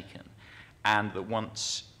had taken. And that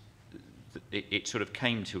once it sort of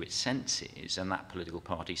came to its senses and that political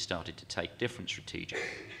party started to take different strategic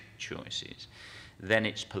choices, then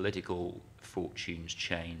its political fortunes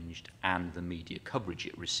changed and the media coverage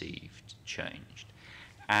it received changed.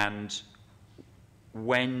 And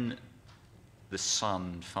when the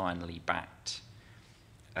Sun finally backed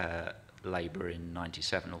Labour in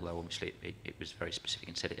 '97, although obviously it was very specific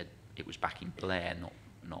and said it was backing Blair,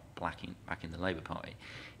 not backing the Labour Party,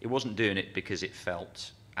 it wasn't doing it because it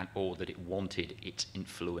felt or that it wanted its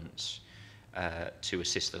influence to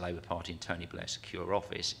assist the Labour Party and Tony Blair secure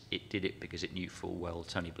office. It did it because it knew full well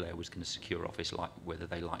Tony Blair was going to secure office, whether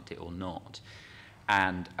they liked it or not.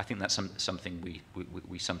 And I think that's something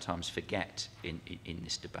we sometimes forget in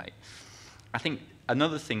this debate. I think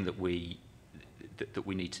another thing that we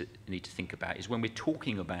need to think about is when we're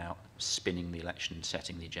talking about spinning the election and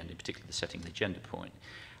setting the agenda, particularly the setting the agenda point,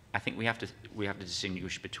 I think we have to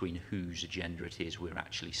distinguish between whose agenda it is we're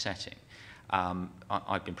actually setting.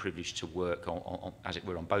 I've been privileged to work on, as it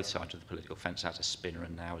were, on both sides of the political fence as a spinner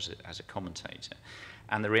and now as a commentator.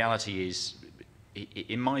 And the reality is,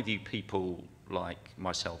 in my view, people like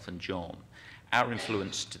myself and John, our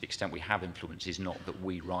influence, to the extent we have influence, is not that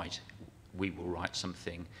we will write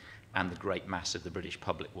something and the great mass of the British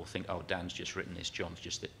public will think, oh, Dan's just written this, John's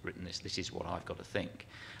just written this is what I've got to think.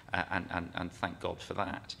 And thank God for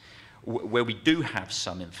that. Where we do have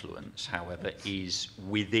some influence, however, is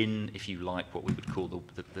within, if you like, what we would call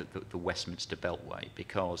the Westminster Beltway,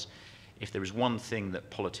 because if there is one thing that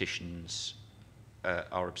politicians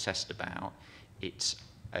are obsessed about, it's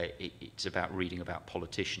about reading about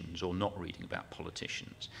politicians or not reading about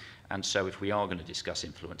politicians. And so if we are going to discuss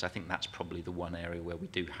influence, I think that's probably the one area where we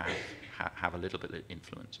do have a little bit of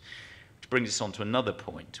influence. Which brings us on to another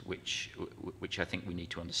point, which I think we need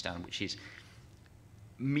to understand, which is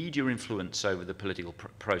media influence over the political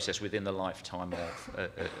process within the lifetime of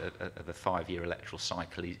a 5-year electoral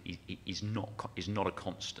cycle is not a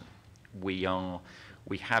constant. We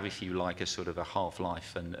have, if you like, a sort of a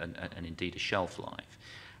half-life and indeed a shelf life.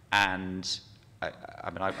 And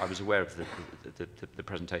I was aware of the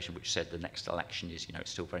presentation which said the next election is,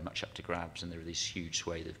 it's still very much up to grabs, and there are this huge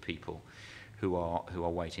swathe of people who are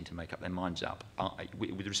waiting to make up their minds up.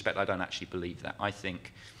 With respect, I don't actually believe that. I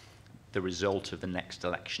think the result of the next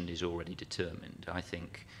election is already determined. I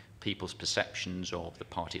think people's perceptions of the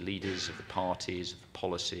party leaders, of the parties, of the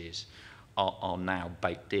policies, are now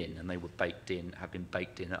baked in, and they were baked in, have been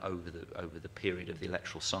baked in over the period of the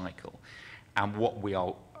electoral cycle. And what we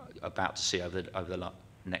are about to see over the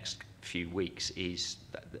next few weeks is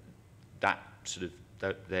that sort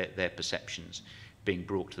of their perceptions being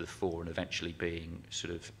brought to the fore and eventually being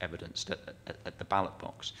sort of evidenced at the ballot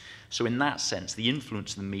box. So in that sense, the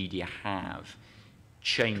influence the media have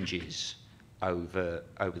changes over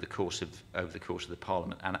the course of the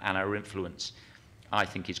Parliament, and our influence, I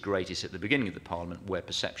think, is greatest at the beginning of the Parliament, where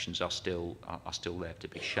perceptions are still there to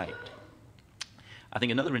be shaped. I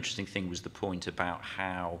think another interesting thing was the point about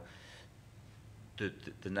how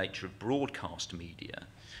the nature of broadcast media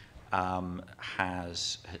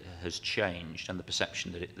has changed, and the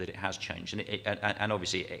perception that it has changed, and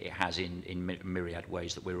obviously it has in myriad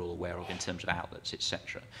ways that we're all aware of in terms of outlets,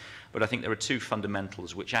 etc. But I think there are two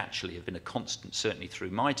fundamentals which actually have been a constant, certainly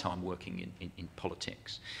through my time working in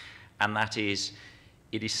politics, and that is,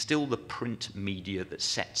 it is still the print media that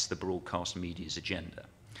sets the broadcast media's agenda.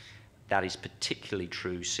 That is particularly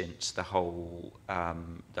true since the whole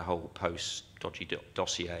post-dodgy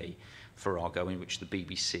dossier Farrago, in which the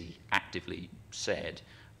BBC actively said,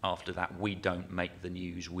 after that, we don't make the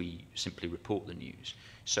news, we simply report the news.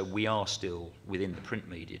 So we are still, within the print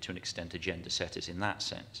media, to an extent, agenda setters in that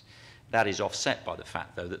sense. That is offset by the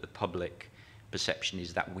fact, though, that the public perception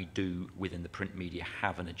is that we do, within the print media,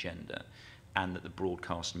 have an agenda, and that the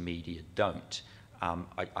broadcast media don't.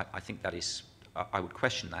 I think that is, I would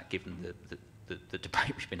question that, given the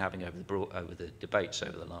debate we've been having over the debates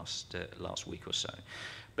over the last week or so.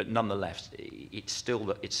 But nonetheless, it's still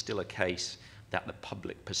a case that the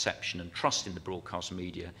public perception and trust in the broadcast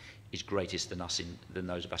media is greatest than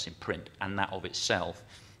those of us in print, and that of itself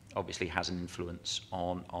obviously has an influence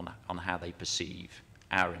on how they perceive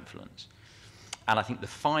our influence. And I think the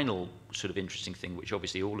final sort of interesting thing, which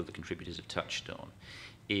obviously all of the contributors have touched on,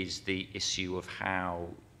 is the issue of how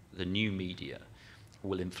the new media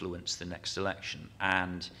will influence the next election.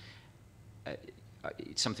 And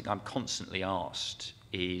it's something I'm constantly asked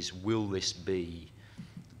is, will this be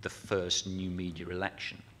the first new media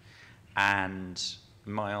election? And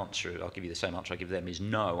my answer, I'll give you the same answer I give them, is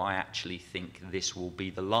no. I actually think this will be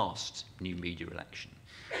the last new media election.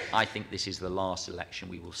 I think this is the last election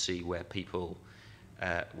we will see where people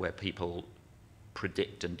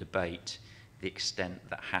predict and debate the extent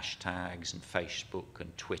that hashtags and Facebook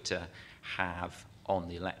and Twitter have on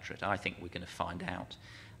the electorate. I think we're going to find out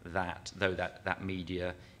that though that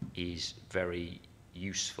media is very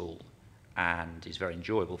useful and is very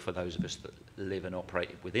enjoyable for those of us that live and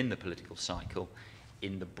operate within the political cycle,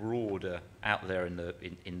 in the broader, out there in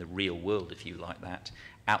the real world, if you like that,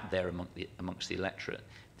 out there amongst the electorate,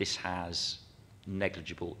 this has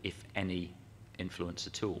negligible, if any, influence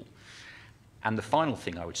at all. And the final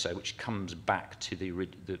thing I would say, which comes back to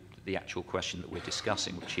the actual question that we're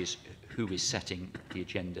discussing, which is who is setting the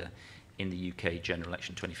agenda in the UK general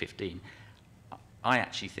election 2015, I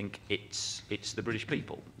actually think it's the British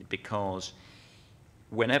people, because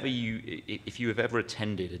whenever if you have ever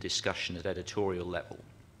attended a discussion at editorial level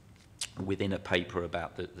within a paper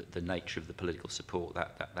about the nature of the political support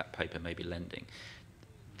that paper may be lending,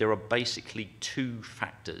 there are basically two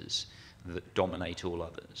factors that dominate all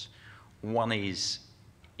others. One is,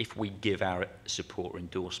 if we give our support or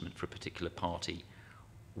endorsement for a particular party,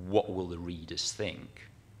 what will the readers think?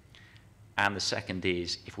 And the second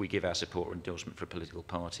is, if we give our support or endorsement for a political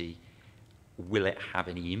party, will it have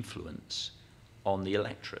any influence on the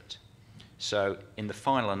electorate? So in the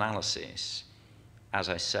final analysis, as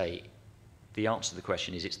I say, the answer to the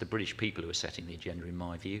question is it's the British people who are setting the agenda, in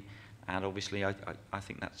my view, and obviously I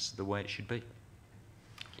think that's the way it should be.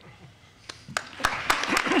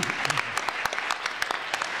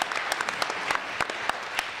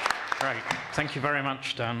 Great. Thank you very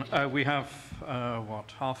much, Dan. We have,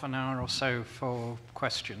 half an hour or so for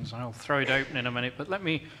questions. I'll throw it open in a minute, but let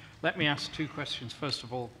me ask two questions. First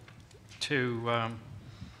of all, to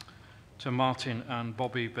Martin and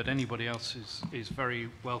Bobby, but anybody else is very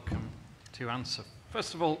welcome to answer.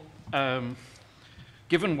 First of all,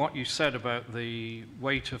 given what you said about the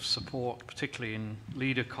weight of support, particularly in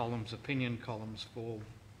leader columns, opinion columns, for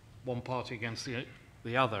one party against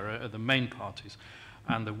the other, the main parties,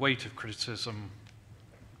 and the weight of criticism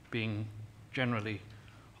being generally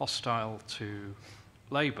hostile to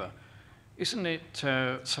Labour, isn't it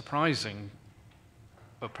surprising,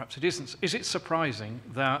 or perhaps it isn't, is it surprising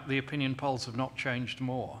that the opinion polls have not changed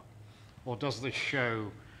more? Or does this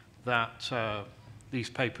show that these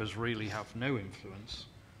papers really have no influence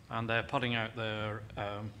and they're putting out their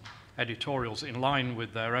editorials in line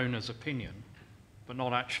with their owner's opinion, but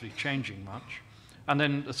not actually changing much. And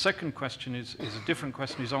then the second question is a different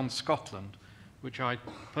question, is on Scotland, which I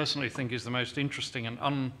personally think is the most interesting and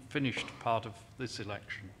unfinished part of this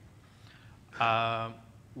election,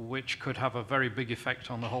 which could have a very big effect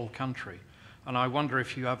on the whole country. And I wonder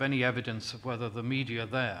if you have any evidence of whether the media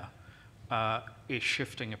there is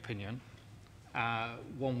shifting opinion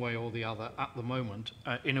one way or the other at the moment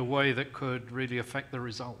in a way that could really affect the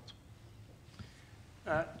result.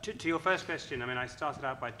 To your first question, I mean, I started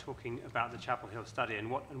out by talking about the Chapel Hill study and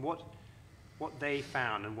what they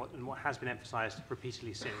found and what has been emphasised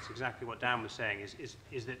repeatedly since. Exactly what Dan was saying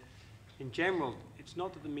is that in general, it's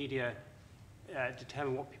not that the media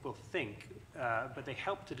determine what people think, but they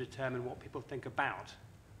help to determine what people think about.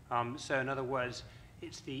 So in other words,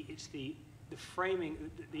 it's the framing,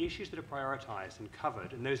 the issues that are prioritised and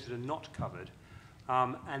covered, and those that are not covered,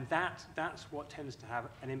 and that's what tends to have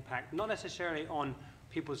an impact, not necessarily on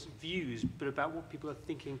people's views, but about what people are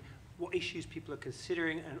thinking, what issues people are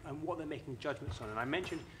considering, and what they're making judgments on. And I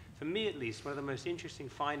mentioned, for me at least, one of the most interesting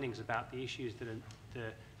findings about the issues that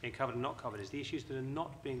are being covered and not covered is the issues that are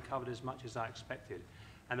not being covered as much as I expected,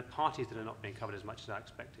 and the parties that are not being covered as much as I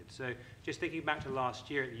expected. So just thinking back to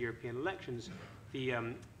last year at the European elections, the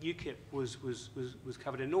UKIP was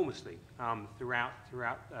covered enormously throughout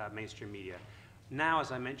mainstream media. Now,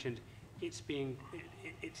 as I mentioned, it's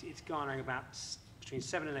garnering about between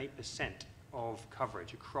 7 and 8% of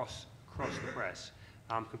coverage across the press,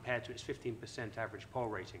 compared to its 15% average poll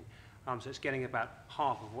rating. So it's getting about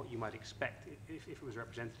half of what you might expect if it was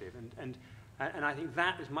representative. And I think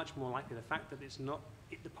that is much more likely. The fact that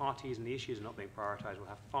the parties and the issues are not being prioritised will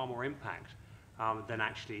have far more impact than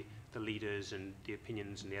actually the leaders and the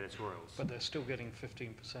opinions and the editorials. But they're still getting 15%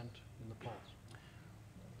 in the polls.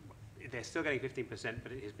 They're still getting 15%,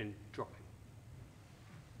 but it has been dropping.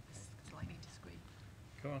 Slightly disagree.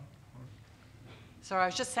 Go on. Sorry, I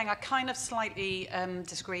was just saying I kind of slightly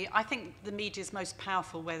disagree. I think the media is most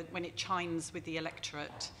powerful when it chimes with the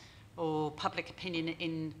electorate or public opinion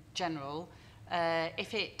in general.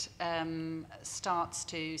 If it starts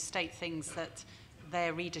to state things that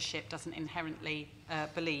their readership doesn't inherently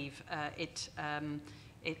believe, it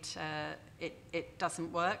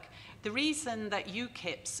doesn't work. The reason that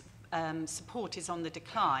UKIP's support is on the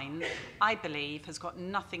decline, I believe, has got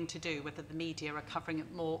nothing to do whether the media are covering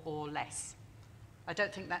it more or less. I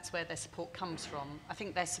don't think that's where their support comes from. I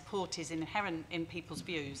think their support is inherent in people's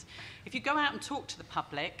views. If you go out and talk to the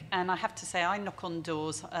public, and I have to say I knock on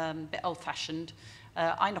doors, a bit old-fashioned,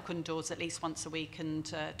 I knock on doors at least once a week and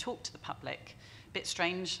talk to the public. A bit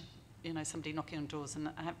strange, you know, somebody knocking on doors and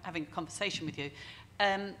having a conversation with you.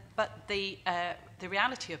 But the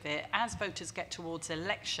reality of it, as voters get towards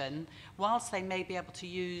election, whilst they may be able to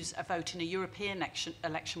use a vote in a European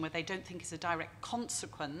election where they don't think it's a direct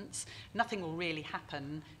consequence, nothing will really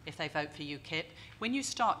happen if they vote for UKIP. When you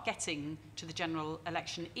start getting to the general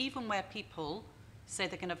election, even where people say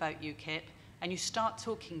they're going to vote UKIP, and you start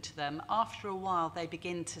talking to them, after a while they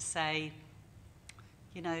begin to say,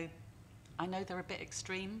 you know, I know they're a bit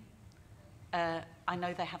extreme, I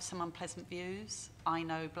know they have some unpleasant views, I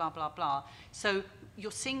know blah, blah, blah. So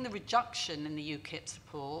you're seeing the reduction in the UKIP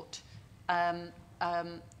support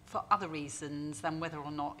for other reasons than whether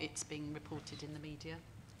or not it's being reported in the media.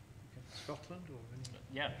 Scotland? Or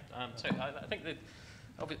yeah, so I think that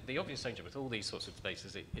the obvious danger with all these sorts of debates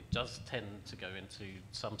is it does tend to go into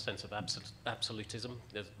some sense of absolutism.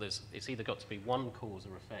 It's either got to be one cause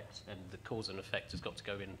or effect, and the cause and effect has got to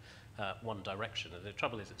go in one direction. And the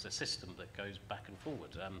trouble is it's a system that goes back and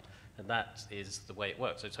forward, and that is the way it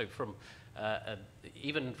works. So from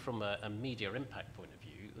even from a media impact point of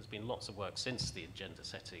view, there's been lots of work since the agenda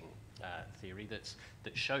setting theory that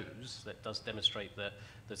does demonstrate that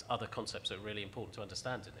there's other concepts that are really important to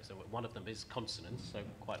understand in this. So one of them is consonance, so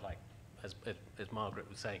quite like as Margaret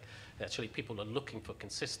was saying, actually people are looking for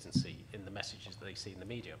consistency in the messages that they see in the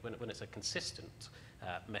media. When it's a consistent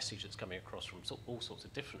message that's coming across from all sorts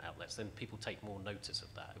of different outlets, then people take more notice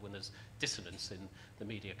of that. When there's dissonance in the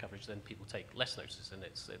media coverage, then people take less notice, and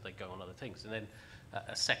they go on other things. And then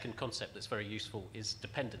a second concept that's very useful is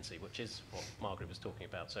dependency, which is what Margaret was talking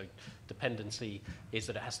about. So dependency is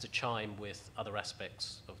that it has to chime with other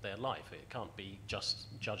aspects of their life. It can't be just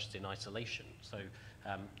judged in isolation. So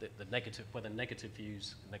the negative, whether negative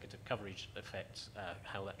views, negative coverage affects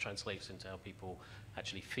how that translates into how people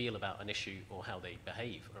actually feel about an issue or how they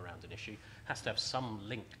behave around an issue, has to have some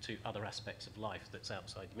link to other aspects of life that's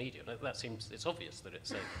outside the media. That seems, it's obvious that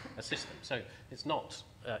it's a system. So it's not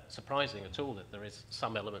surprising at all that there is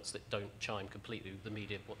some elements that don't chime completely with the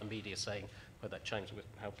media, what the media is saying, whether that chimes with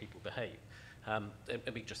how people behave. And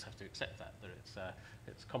we just have to accept that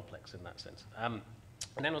it's complex in that sense. And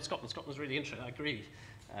then on Scotland, Scotland's really interesting. I agree,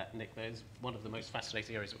 Nick, there's one of the most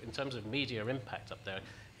fascinating areas. In terms of media impact up there,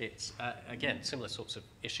 it's, again, similar sorts of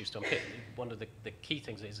issues to unpick. One of the key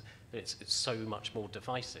things is that it's so much more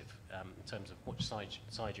divisive in terms of which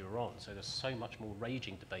side you're on. So there's so much more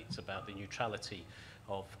raging debates about the neutrality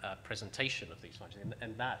of presentation of these findings.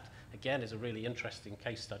 And that, again, is a really interesting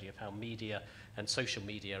case study of how media and social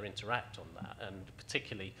media interact on that, and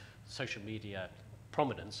particularly social media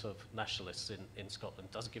prominence of nationalists in Scotland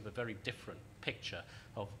does give a very different picture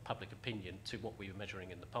of public opinion to what we were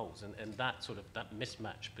measuring in the polls. And that sort of that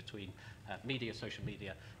mismatch between media, social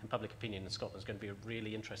media, and public opinion in Scotland is going to be a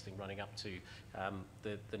really interesting running up to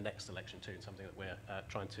the next election too, and something that we're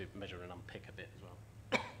trying to measure and unpick a bit as well.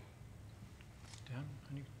 Dan,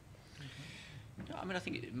 any? I mean, I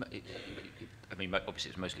think I mean, obviously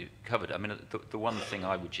it's mostly covered. I mean, the one thing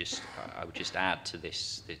I would just add to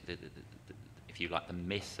this, if you like, the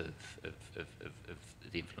myth of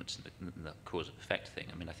the influence and the cause and effect thing.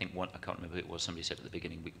 I mean, I think I can't remember who it was. Somebody said at the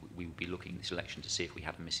beginning we would be looking this election to see if we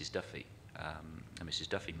had a Mrs.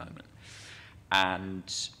 Duffy moment.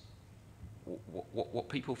 And what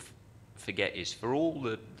people forget is, for all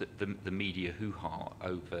the media hoo-ha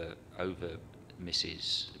over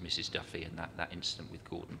Mrs. Duffy and that incident with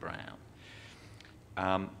Gordon Brown,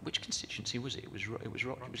 which constituency was it? It was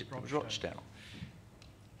Rochdale.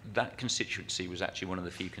 That constituency was actually one of the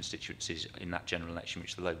few constituencies in that general election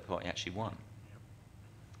which the Labour Party actually won.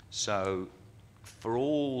 So, for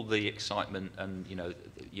all the excitement and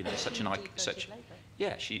such an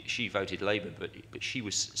she voted Labour, but she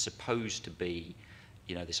was supposed to be,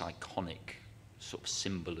 this iconic sort of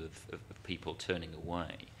symbol of people turning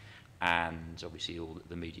away, and obviously all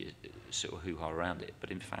the media sort of hoo-ha around it. But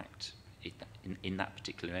in fact, in that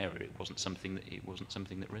particular area, it wasn't something that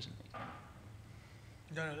resonated.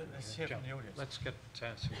 No, let's hear from the audience. Let's get some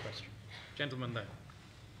questions. Gentlemen there.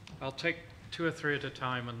 I'll take 2 or 3 at a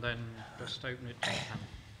time and then just open it to the panel.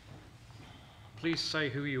 Please say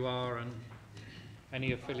who you are and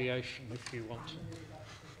any affiliation if you want to.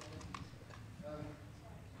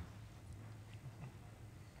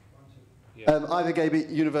 Ivor Gaby,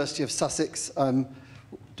 University of Sussex. I'm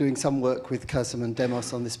doing some work with Curzon and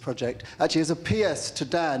Demos on this project. Actually, as a PS to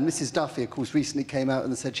Dan, Mrs. Duffy, of course, recently came out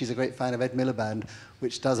and said she's a great fan of Ed Miliband,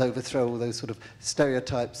 which does overthrow all those sort of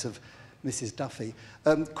stereotypes of Mrs. Duffy.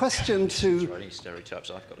 Question to... Any stereotypes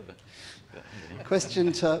I've got of it.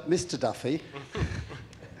 Question to Mr. Duffy.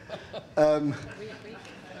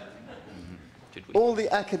 All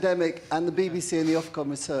the academic and the BBC and the Ofcom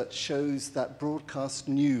research shows that broadcast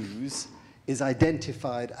news is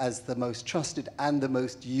identified as the most trusted and the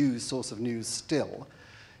most used source of news still.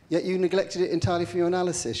 Yet you neglected it entirely from your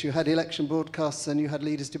analysis. You had election broadcasts and you had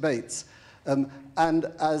leaders' debates. And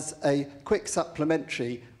as a quick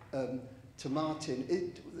supplementary to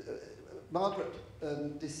Martin, Margaret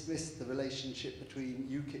dismissed the relationship between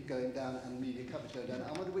UKIP going down and media coverage going down.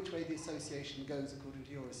 I wonder which way the association goes according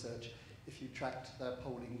to your research if you tracked their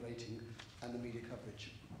polling rating and the media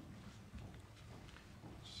coverage.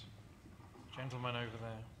 Gentleman over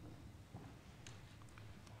there.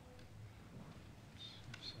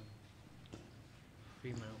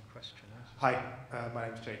 Female questioner. Hi, my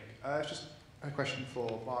name's Jake. It's just a question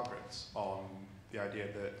for Margaret on the idea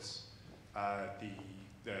that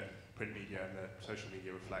the print media and the social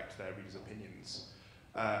media reflect their readers' opinions.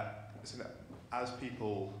 So that as we're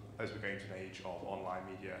going to an age of online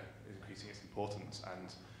media is increasing its importance,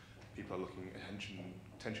 and people are looking at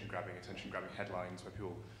attention-grabbing headlines where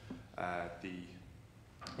people, the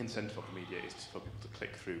incentive of the media is for people to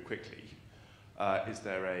click through quickly. Is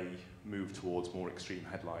there a move towards more extreme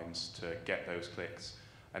headlines to get those clicks?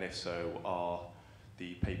 And if so, are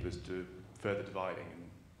the papers further dividing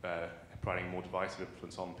and providing more divisive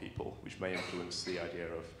influence on people, which may influence the idea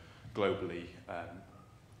of globally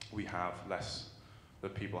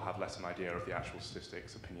people have less an idea of the actual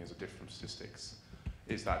statistics, opinions of different statistics?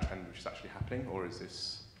 Is that trend which is actually happening, or is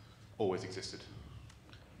this always existed?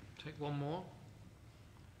 Take one more.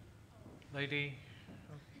 Lady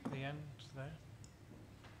at the end there.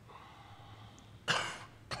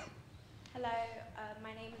 Hello,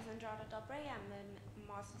 my name is Andrada Dobre. I'm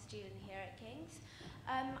a master's student here at King's.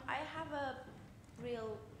 I have a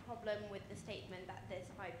real problem with the statement that this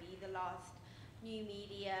might be the last new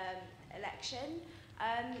media election.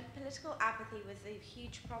 Political apathy was a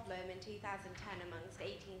huge problem in 2010 amongst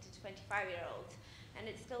 18 to 25-year-olds, and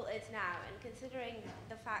it still is now. And considering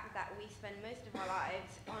the fact that we spend most of our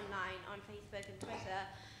lives online, on Facebook and Twitter,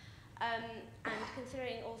 And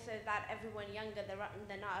considering also that everyone younger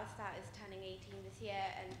than us that is turning 18 this year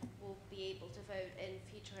and will be able to vote in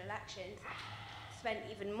future elections spend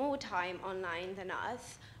even more time online than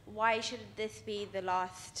us, why should this be the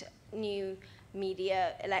last new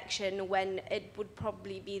media election when it would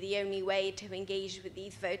probably be the only way to engage with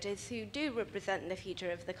these voters who do represent the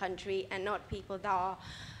future of the country and not people that are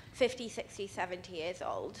 50, 60, 70 years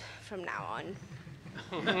old from now on?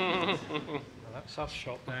 Well, that's us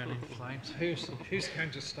shot down in flames. Who's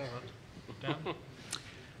going to start? Dan?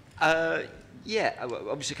 Yeah,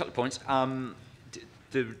 obviously a couple of points.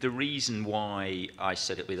 The reason why I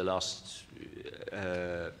said it'll be the last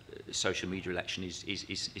social media election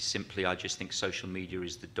is simply I just think social media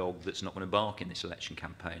is the dog that's not going to bark in this election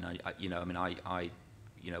campaign. I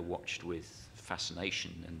watched with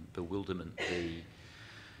fascination and bewilderment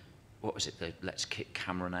what was it, the let's kick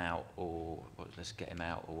Cameron out or let's get him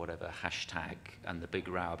out or whatever hashtag, and the big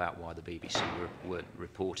row about why the BBC weren't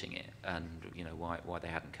reporting it, and why they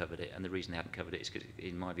hadn't covered it. And the reason they hadn't covered it is because,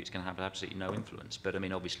 in my view, it's going to have absolutely no influence. But I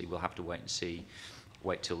mean, obviously, we'll have to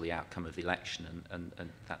wait till the outcome of the election, and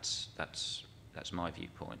that's my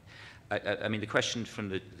viewpoint. I mean, the question from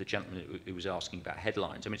the gentleman who was asking about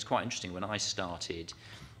headlines, I mean, it's quite interesting. When I started,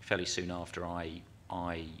 fairly soon after I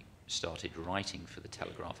started writing for the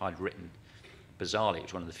Telegraph, I'd written, bizarrely, it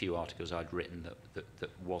was one of the few articles I'd written that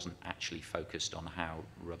wasn't actually focused on how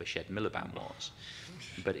rubbish Ed Miliband was,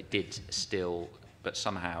 but it did still, but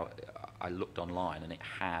somehow I looked online and it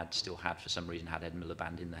still had for some reason Ed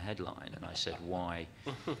Miliband in the headline, and I said, why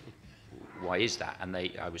is that? And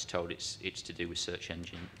I was told it's to do with search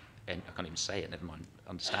engine, and I can't even say it, never mind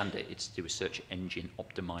understand it, it's to do with search engine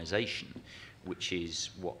optimization, which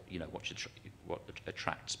is what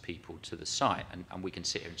attracts people to the site, and we can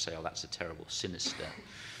sit here and say, oh, that's a terrible, sinister,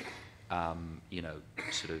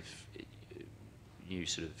 new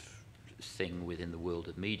sort of thing within the world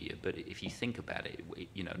of media. But if you think about it,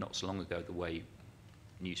 not so long ago, the way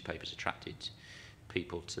newspapers attracted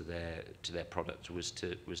people to their product was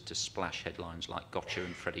to splash headlines like "Gotcha"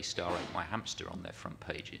 and "Freddie Starr ate my hamster" on their front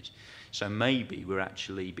pages. So maybe we're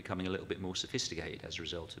actually becoming a little bit more sophisticated as a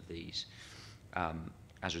result of these.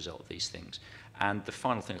 Things. And the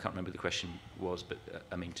final thing, I can't remember the question was, but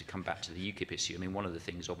I mean, to come back to the UKIP issue, I mean, one of the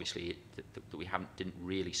things obviously that we didn't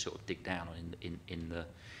really sort of dig down on in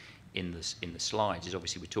the slides is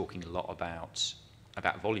obviously we're talking a lot about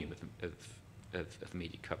volume of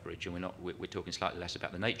media coverage, and we're talking slightly less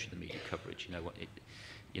about the nature of the media coverage.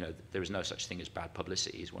 There is no such thing as bad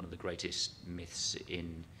publicity is one of the greatest myths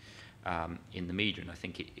in the media, and I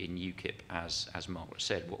think in UKIP, as Margaret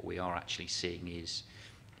said, what we are actually seeing is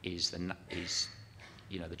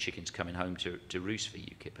the chickens coming home to roost for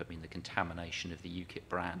UKIP. I mean, the contamination of the UKIP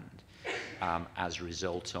brand as a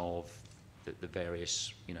result of the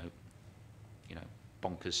various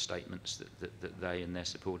bonkers statements that they and their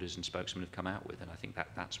supporters and spokesmen have come out with, and I think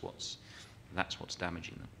that's what's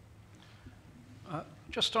damaging them.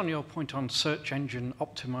 Just on your point on search engine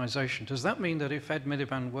optimization, does that mean that if Ed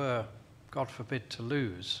Miliband were, God forbid, to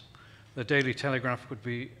lose, the Daily Telegraph would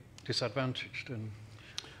be disadvantaged and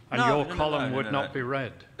your column would not be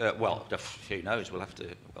read? Well, who knows? We'll have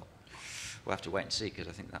to wait and see, because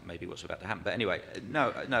I think that may be what's about to happen. But anyway,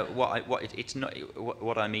 no.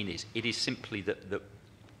 What I mean is, it is simply that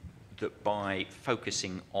by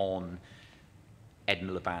focusing on Ed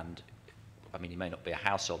Miliband, I mean, he may not be a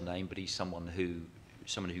household name, but he's someone who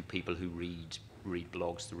people who read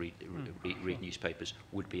blogs, read newspapers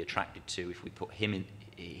would be attracted to if we put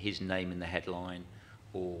his name in the headline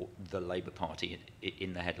or the Labour Party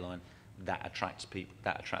in the headline. That attracts people.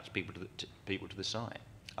 People to the site.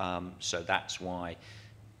 So that's why,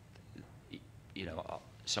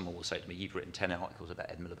 someone will say to me, "You've written 10 articles about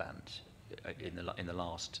Ed Miliband in the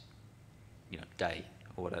last, day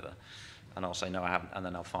or whatever," and I'll say, "No, I haven't," and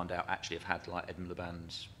then I'll find out actually I've had like Ed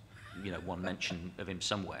Miliband's, one mention of him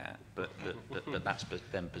somewhere, but that's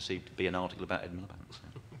then perceived to be an article about Ed Miliband. So.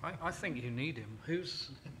 I think you need him. Who's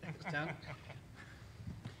Dan?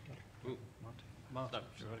 Martin.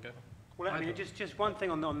 Do you want to go? Well, I mean, just one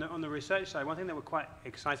thing on the research side. One thing that we're quite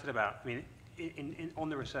excited about, I mean, on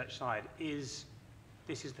the research side, is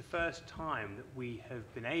this is the first time that we have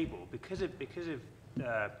been able, because of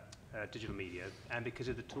digital media and because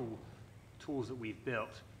of the tools that we've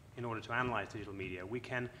built in order to analyze digital media, we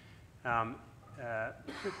can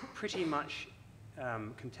pretty much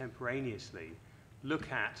contemporaneously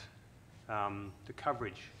look at the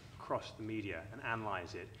coverage across the media and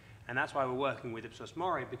analyze it. And that's why we're working with Ipsos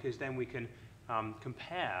MORI, because then we can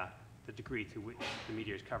compare the degree to which the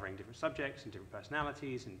media is covering different subjects and different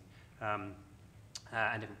personalities and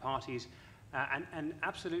different parties, And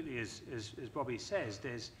absolutely, as Bobby says,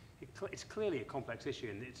 it's clearly a complex issue,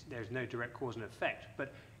 and there's no direct cause and effect.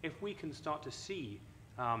 But if we can start to see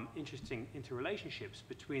interesting interrelationships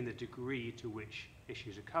between the degree to which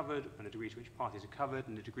issues are covered, and the degree to which parties are covered,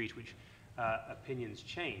 and the degree to which opinions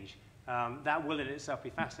change, that will in itself be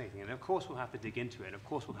fascinating. And of course we'll have to dig into it, and of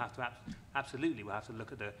course we'll have to absolutely we'll have to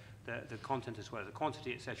look at the content as well as the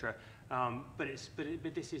quantity, etc. But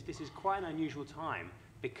this is quite an unusual time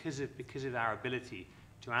because of our ability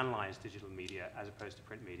to analyze digital media as opposed to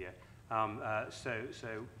print media. So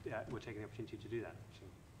we're taking the opportunity to do that.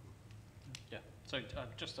 Yeah. So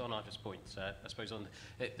just on Ivor's point, I suppose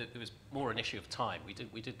it was more an issue of time. We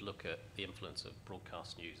did look at the influence of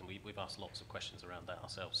broadcast news, and we've asked lots of questions around that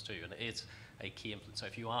ourselves too, and it is a key influence. So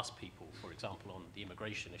if you ask people, for example, on the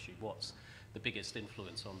immigration issue, what's the biggest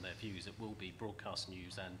influence on their views, it will be broadcast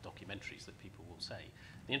news and documentaries that people will say.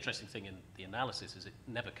 The interesting thing in the analysis is it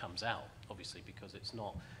never comes out, obviously, because it's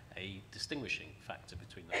not a distinguishing factor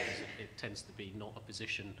between those. It tends to be not a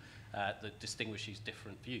position that distinguishes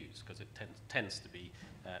different views, because it tends to be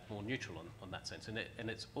more neutral on that sense. And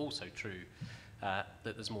it's also true that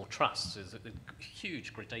there's more trust. There's a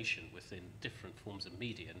huge gradation within different forms of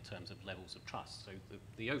media in terms of levels of trust. So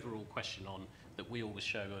the overall question that we always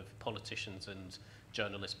show of politicians and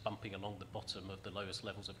journalists bumping along the bottom of the lowest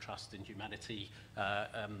levels of trust in humanity,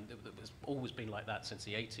 it's always been like that since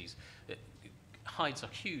the 80s. It hides a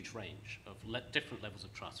huge range of different levels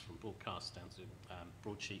of trust, from broadcast down to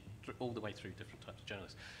broadsheet, all the way through different types of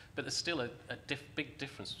journalists. But there's still a big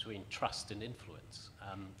difference between trust and influence.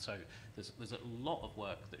 So there's a lot of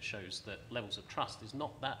work that shows that levels of trust is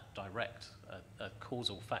not that direct a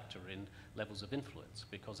causal factor in levels of influence,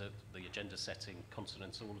 because of the agenda setting,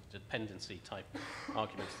 consonance, all of the dependency type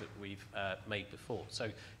arguments that we've made before. So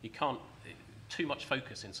you can't too much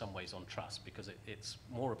focus in some ways on trust, because it's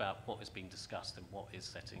more about what is being discussed and what is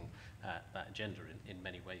setting that agenda in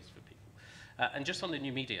many ways for people. And just on the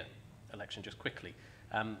new media election, just quickly,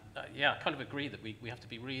 yeah, I kind of agree that we have to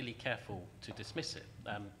be really careful to dismiss it,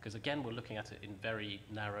 because again, we're looking at it in very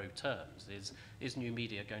narrow terms. Is new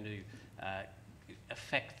media going to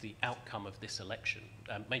affect the outcome of this election?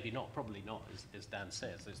 Maybe not, probably not, as Dan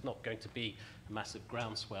says. There's not going to be a massive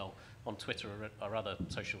groundswell on Twitter or other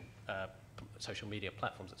social media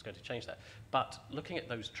platforms that's going to change that. But looking at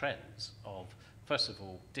those trends of, first of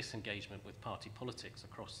all, disengagement with party politics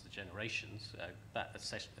across the generations, that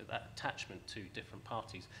attachment to different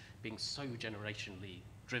parties being so generationally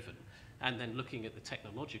driven, and then looking at the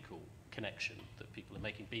technological connection that people are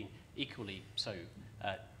making being equally so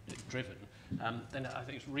driven, then I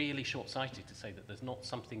think it's really short-sighted to say that there's not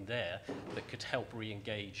something there that could help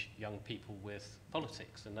re-engage young people with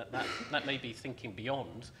politics. And that may be thinking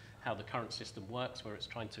beyond how the current system works, where it's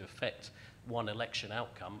trying to affect one election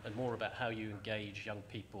outcome, and more about how you engage young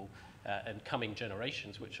people and coming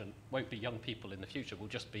generations, which won't be young people in the future, will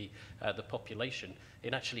just be the population,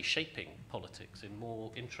 in actually shaping politics in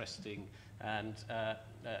more interesting and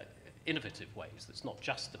innovative ways. That's not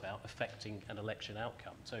just about affecting an election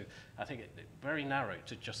outcome. So I think it's very narrow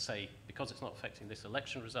to just say, because it's not affecting this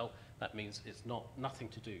election result, that means it's nothing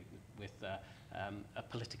to do with a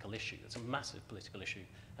political issue. It's a massive political issue,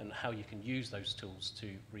 and how you can use those tools to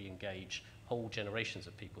re-engage whole generations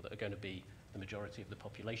of people that are going to be the majority of the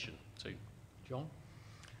population too. John?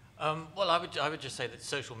 Well, I would just say that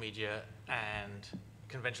social media and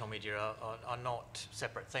conventional media are not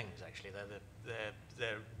separate things. Actually,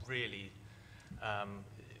 they're really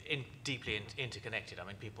deeply interconnected. I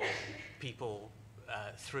mean, people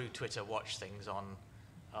through Twitter watch things on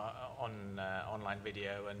online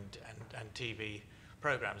video and TV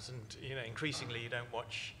programs, and increasingly you don't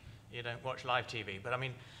watch live TV. But I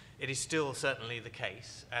mean, it is still certainly the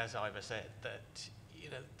case, as Ivor said, that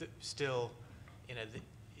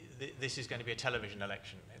this is going to be a television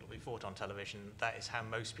election. It'll be fought on television. That is how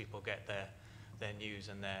most people get their news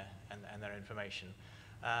and their information.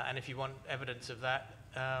 And if you want evidence of that,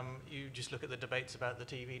 you just look at the debates about the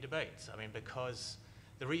TV debates. I mean, because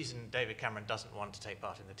the reason David Cameron doesn't want to take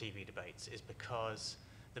part in the TV debates is because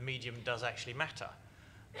the medium does actually matter.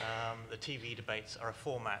 The TV debates are a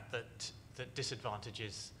format that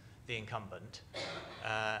disadvantages the incumbent,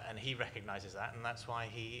 and he recognises that, and that's why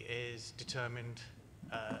he is determined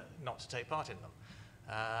not to take part in them.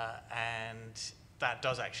 And that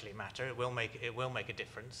does actually matter. It will make a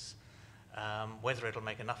difference. Whether it'll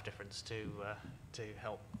make enough difference to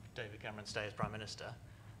help David Cameron stay as Prime Minister,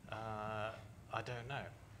 I don't know.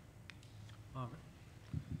 Margaret?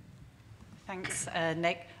 Thanks,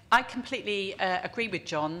 Nick. I completely agree with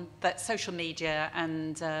John that social media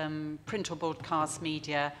and print or broadcast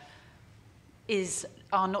media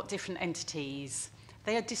are not different entities.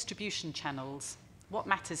 They are distribution channels. What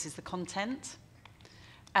matters is the content.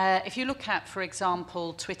 If you look at, for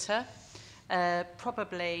example, Twitter,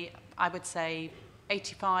 probably, I would say,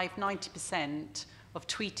 85, 90% of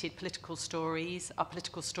tweeted political stories are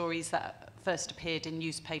political stories that first appeared in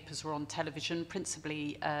newspapers or on television,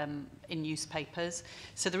 principally in newspapers.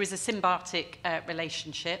 So there is a symbiotic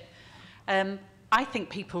relationship. I think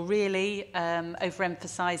people really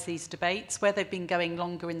overemphasize these debates. Where they've been going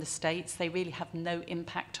longer in the States, they really have no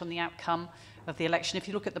impact on the outcome of the election. If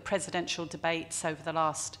you look at the presidential debates over the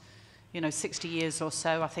last 60 years or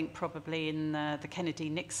so, I think probably in the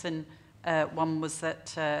Kennedy-Nixon one was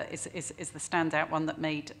that is the standout one that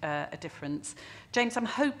made a difference. James, I'm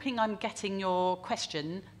hoping I'm getting your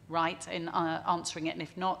question right in answering it, and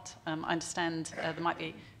if not, I understand there might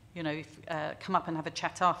be, come up and have a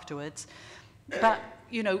chat afterwards. But,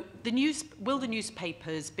 will the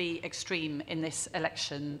newspapers be extreme in this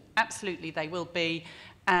election? Absolutely they will be,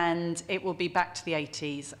 and it will be back to the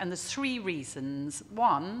 80s. And there's three reasons.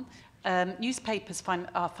 One, newspapers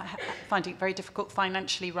are finding it very difficult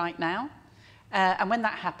financially right now. And when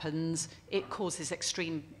that happens, it causes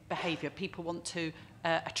extreme behaviour. People want to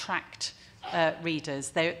attract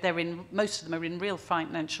readers. Most of them are in real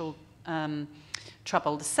financial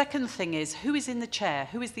trouble. The second thing is, who is in the chair?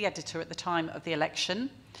 Who is the editor at the time of the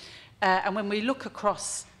election? And when we look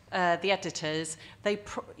across the editors,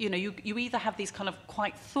 you either have these kind of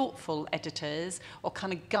quite thoughtful editors or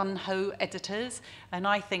kind of gun-ho editors. And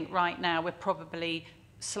I think right now we're probably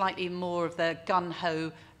slightly more of the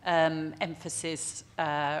gun-ho emphasis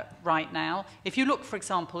right now. If you look, for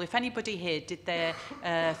example, if anybody here did their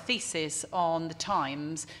thesis on the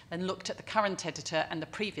Times and looked at the current editor and the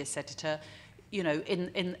previous editor,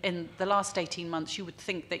 in the last 18 months, you would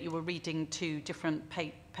think that you were reading two different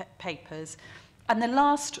papers. And the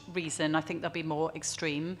last reason I think they'll be more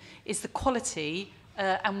extreme is the quality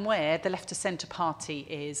and where the left of centre party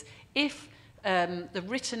is. If the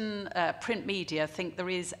written print media think there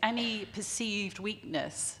is any perceived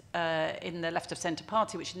weakness in the left of centre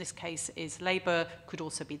party, which in this case is Labour, could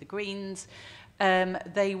also be the Greens,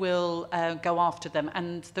 they will go after them.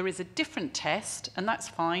 And there is a different test, and that's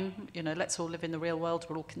fine. Let's all live in the real world.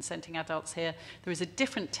 We're all consenting adults here. There is a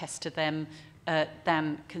different test to them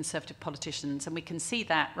than Conservative politicians. And we can see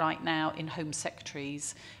that right now in Home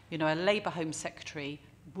Secretaries. A Labour Home Secretary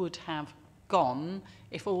would have gone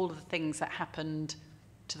if all of the things that happened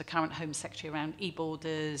to the current Home Secretary around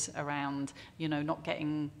e-borders, around, not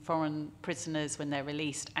getting foreign prisoners when they're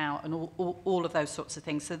released out, and all of those sorts of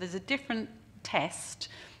things. So there's a different test,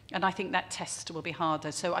 and I think that test will be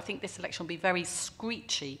harder. So I think this election will be very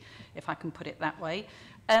screechy, if I can put it that way.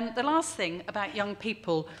 The last thing about young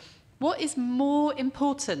people, what is more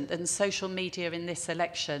important than social media in this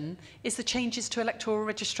election is the changes to electoral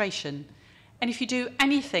registration. And if you do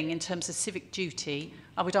anything in terms of civic duty,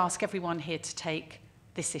 I would ask everyone here to take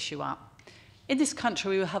this issue up. In this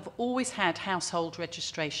country, we have always had household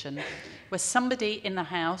registration, where somebody in the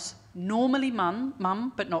house, normally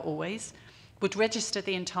mum, but not always, would register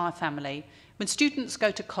the entire family. When students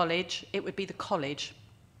go to college, it would be the college,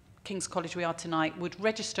 King's College we are tonight, would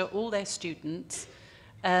register all their students.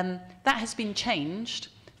 That has been changed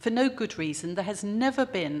for no good reason. There has never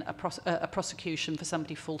been a prosecution for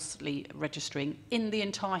somebody falsely registering in the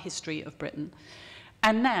entire history of Britain.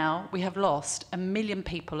 And now we have lost 1 million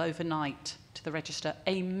people overnight to the register.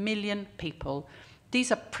 1 million people.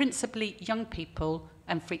 These are principally young people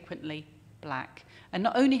and frequently black. And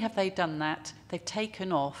not only have they done that, they've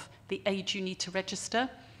taken off the age you need to register,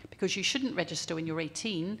 because you shouldn't register when you're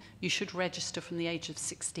 18, you should register from the age of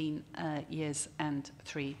 16 years and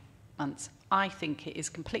 3 months. I think it is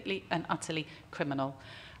completely and utterly criminal.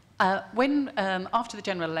 After the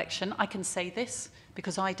general election, I can say this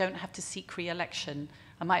because I don't have to seek re-election.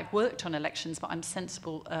 I might have worked on elections, but I'm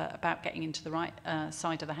sensible about getting into the right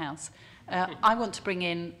side of the House. I want to bring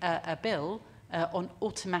in a bill on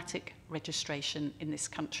automatic registration in this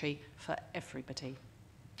country for everybody.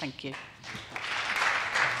 Thank you.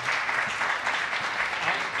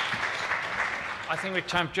 I think we have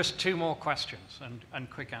time for just 2 more questions and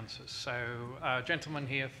quick answers. So, gentleman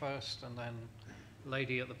here first, and then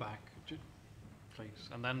lady at the back, please.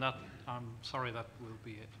 And then that, I'm sorry, that will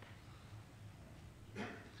be it.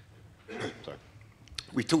 Sorry.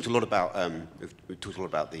 We talked a lot about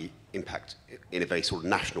the impact in a very sort of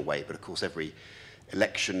national way, but of course every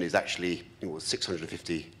election is actually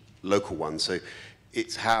 650 local ones. So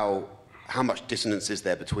it's how much dissonance is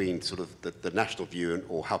there between sort of the national view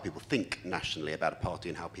or how people think nationally about a party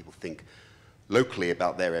and how people think locally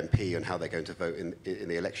about their MP and how they're going to vote in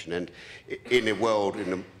the election. And in a world,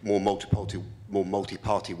 in a more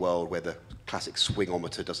multi-party world where the classic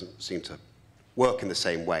swingometer doesn't seem to work in the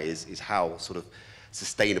same way, is how sort of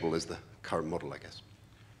sustainable is the current model, I guess.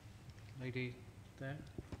 Lady there?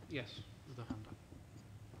 Yes, with the hand up.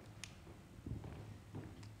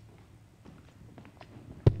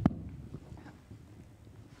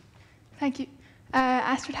 Thank you.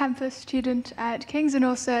 Astrid Hamper, student at King's and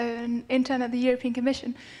also an intern at the European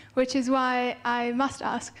Commission, which is why I must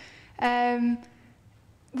ask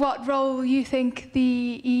what role you think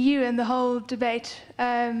the EU and the whole debate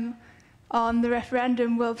on the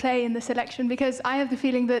referendum will play in this election, because I have the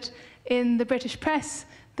feeling that in the British press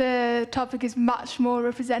the topic is much more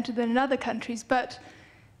represented than in other countries, but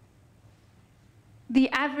the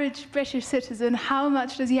average British citizen, how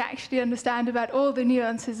much does he actually understand about all the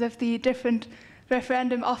nuances of the different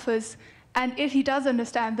referendum offers? And if he does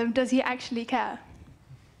understand them, does he actually care?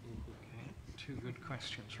 Okay, two good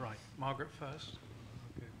questions. Right, Margaret first.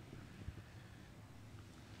 Okay.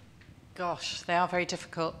 Gosh, they are very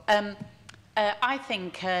difficult. I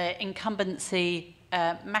think incumbency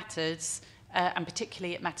matters, and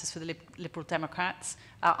particularly it matters for the Liberal Democrats.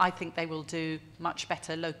 I think they will do much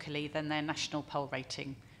better locally than their national poll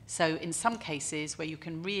rating. So in some cases where you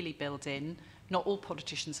can really build in, not all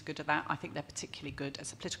politicians are good at that. I think they're particularly good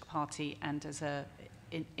as a political party and as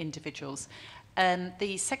individuals.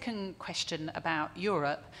 The second question about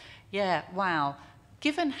Europe, yeah, wow.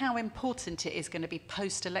 Given how important it is going to be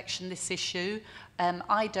post-election, this issue,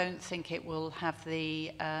 I don't think it will have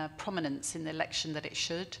the prominence in the election that it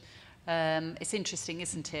should. It's interesting,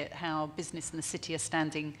 isn't it, how business and the city are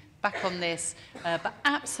standing back on this. But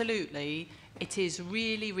absolutely, it is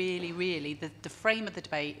really, really, really, the frame of the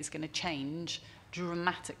debate is going to change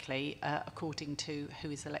dramatically according to who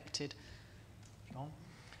is elected. John?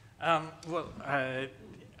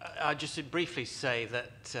 I'll just briefly say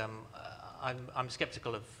that I'm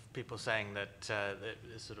sceptical of people saying that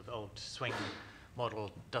the sort of old swing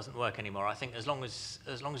model doesn't work anymore. I think as long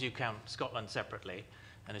as you count Scotland separately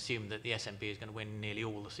and assume that the SNP is going to win nearly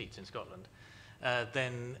all the seats in Scotland,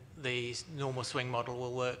 then the normal swing model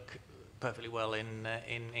will work perfectly well in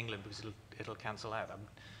England, because it'll cancel out.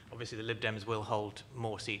 Obviously, the Lib Dems will hold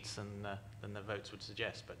more seats than the votes would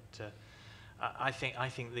suggest, but I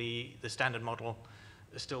think the standard model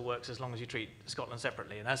still works as long as you treat Scotland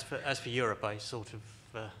separately. And as for Europe, I sort of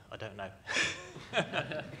I don't know.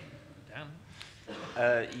 Dan?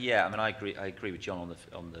 Yeah, I mean, I agree with John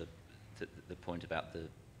on the point about the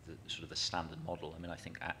sort of the standard model. I mean, I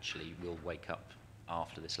think actually we'll wake up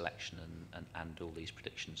after this election and all these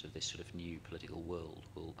predictions of this sort of new political world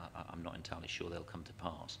I'm not entirely sure they'll come to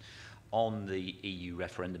pass. On the EU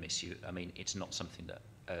referendum issue, I mean, it's not something that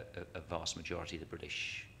a vast majority of the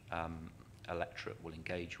British electorate will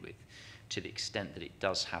engage with. To the extent that it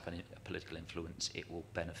does have a political influence, it will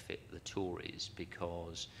benefit the Tories,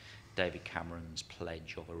 because David Cameron's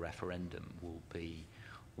pledge of a referendum will be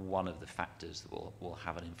one of the factors that will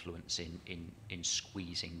have an influence in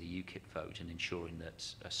squeezing the UKIP vote and ensuring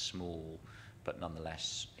that a small but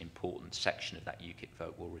nonetheless important section of that UKIP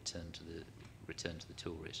vote will return to the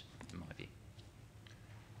Tories, in my view.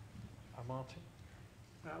 Martin?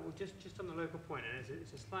 Well, just on the local point, and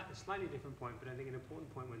it's a slightly different point, but I think an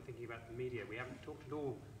important point when thinking about the media. We haven't talked at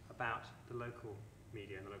all about the local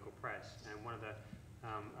media and the local press, and one of the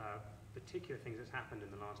particular things that's happened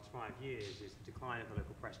in the last 5 years is the decline of the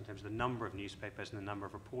local press in terms of the number of newspapers and the number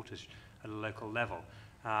of reporters at a local level.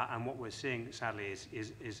 And what we're seeing, sadly,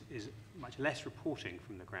 is much less reporting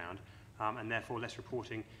from the ground, and therefore less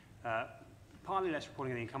reporting, partly less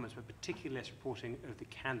reporting of the incumbents, but particularly less reporting of the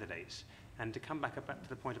candidates. And to come back up to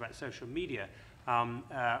the point about social media,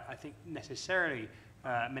 I think necessarily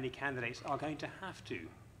many candidates are going to have to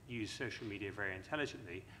use social media very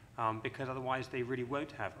intelligently, because otherwise they really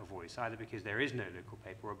won't have a voice, either because there is no local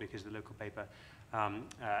paper or because the local paper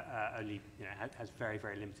only has very,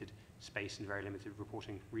 very limited space and very limited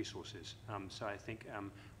reporting resources. So I think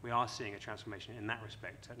we are seeing a transformation in that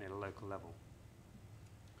respect, certainly at a local level.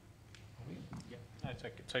 Yeah,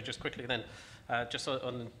 so just quickly then, just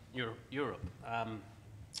on Europe and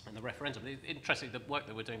the referendum, it's interesting the work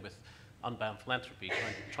that we're doing with Unbound Philanthropy,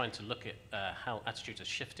 trying to look at how attitudes are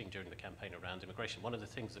shifting during the campaign around immigration. One of the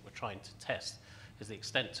things that we're trying to test is the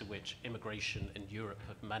extent to which immigration and Europe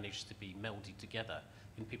have managed to be melded together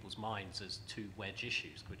in people's minds as two wedge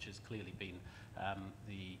issues, which has clearly been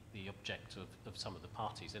the object of some of the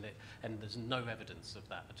parties in it. And there's no evidence of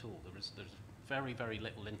that at all. There's very, very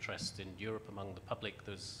little interest in Europe among the public.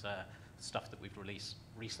 There's stuff that we've released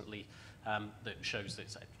recently that shows that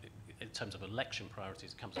it's in terms of election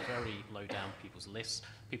priorities, it comes very low down people's lists.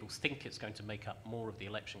 People think it's going to make up more of the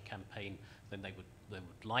election campaign than they would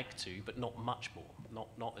like to, but not much more,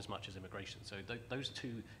 not as much as immigration. So those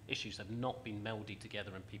two issues have not been melded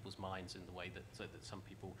together in people's minds in the way that some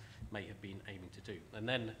people may have been aiming to do. And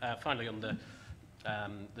then finally on the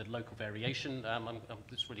local variation,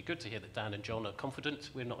 it's really good to hear that Dan and John are confident.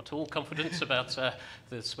 We're not at all confident about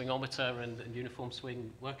the swingometer and uniform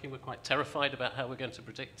swing working. We're quite terrified about how we're going to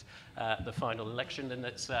predict the final election and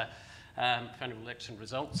its final election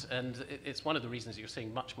results. And it's one of the reasons you're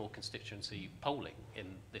seeing much more constituency polling in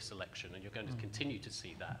this election, and you're going to continue to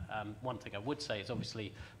see that. One thing I would say is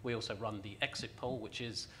obviously we also run the exit poll, which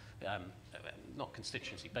is not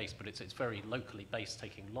constituency based, but it's very locally based,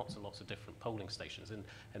 taking lots and lots of different polling stations.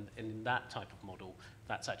 And in that type of model,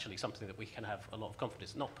 that's actually something that we can have a lot of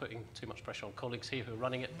confidence, not putting too much pressure on colleagues here who are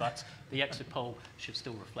running it, but the exit poll should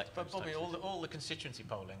still reflect. But Bobby, all the constituency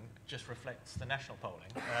polling just reflects the national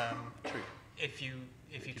polling. True. If you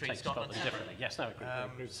treat Scotland differently. Yes, no, I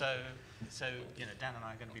agree. So you know, Dan and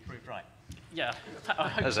I are going to be proved right. Yeah, I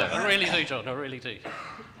hope so. I really do, John. I really do.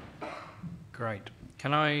 Great.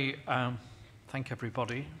 Can I thank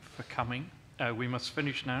everybody for coming? We must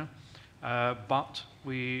finish now, but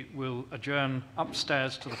we will adjourn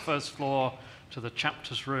upstairs to the first floor to the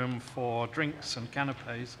chapters room for drinks and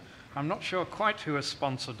canapes. I'm not sure quite who has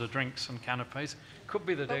sponsored the drinks and canapes. Could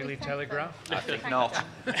be the Daily Telegraph. I think not.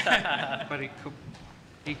 But it could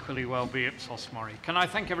equally well be Ipsos MORI. Can I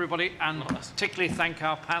thank everybody and particularly thank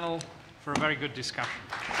our panel for a very good discussion.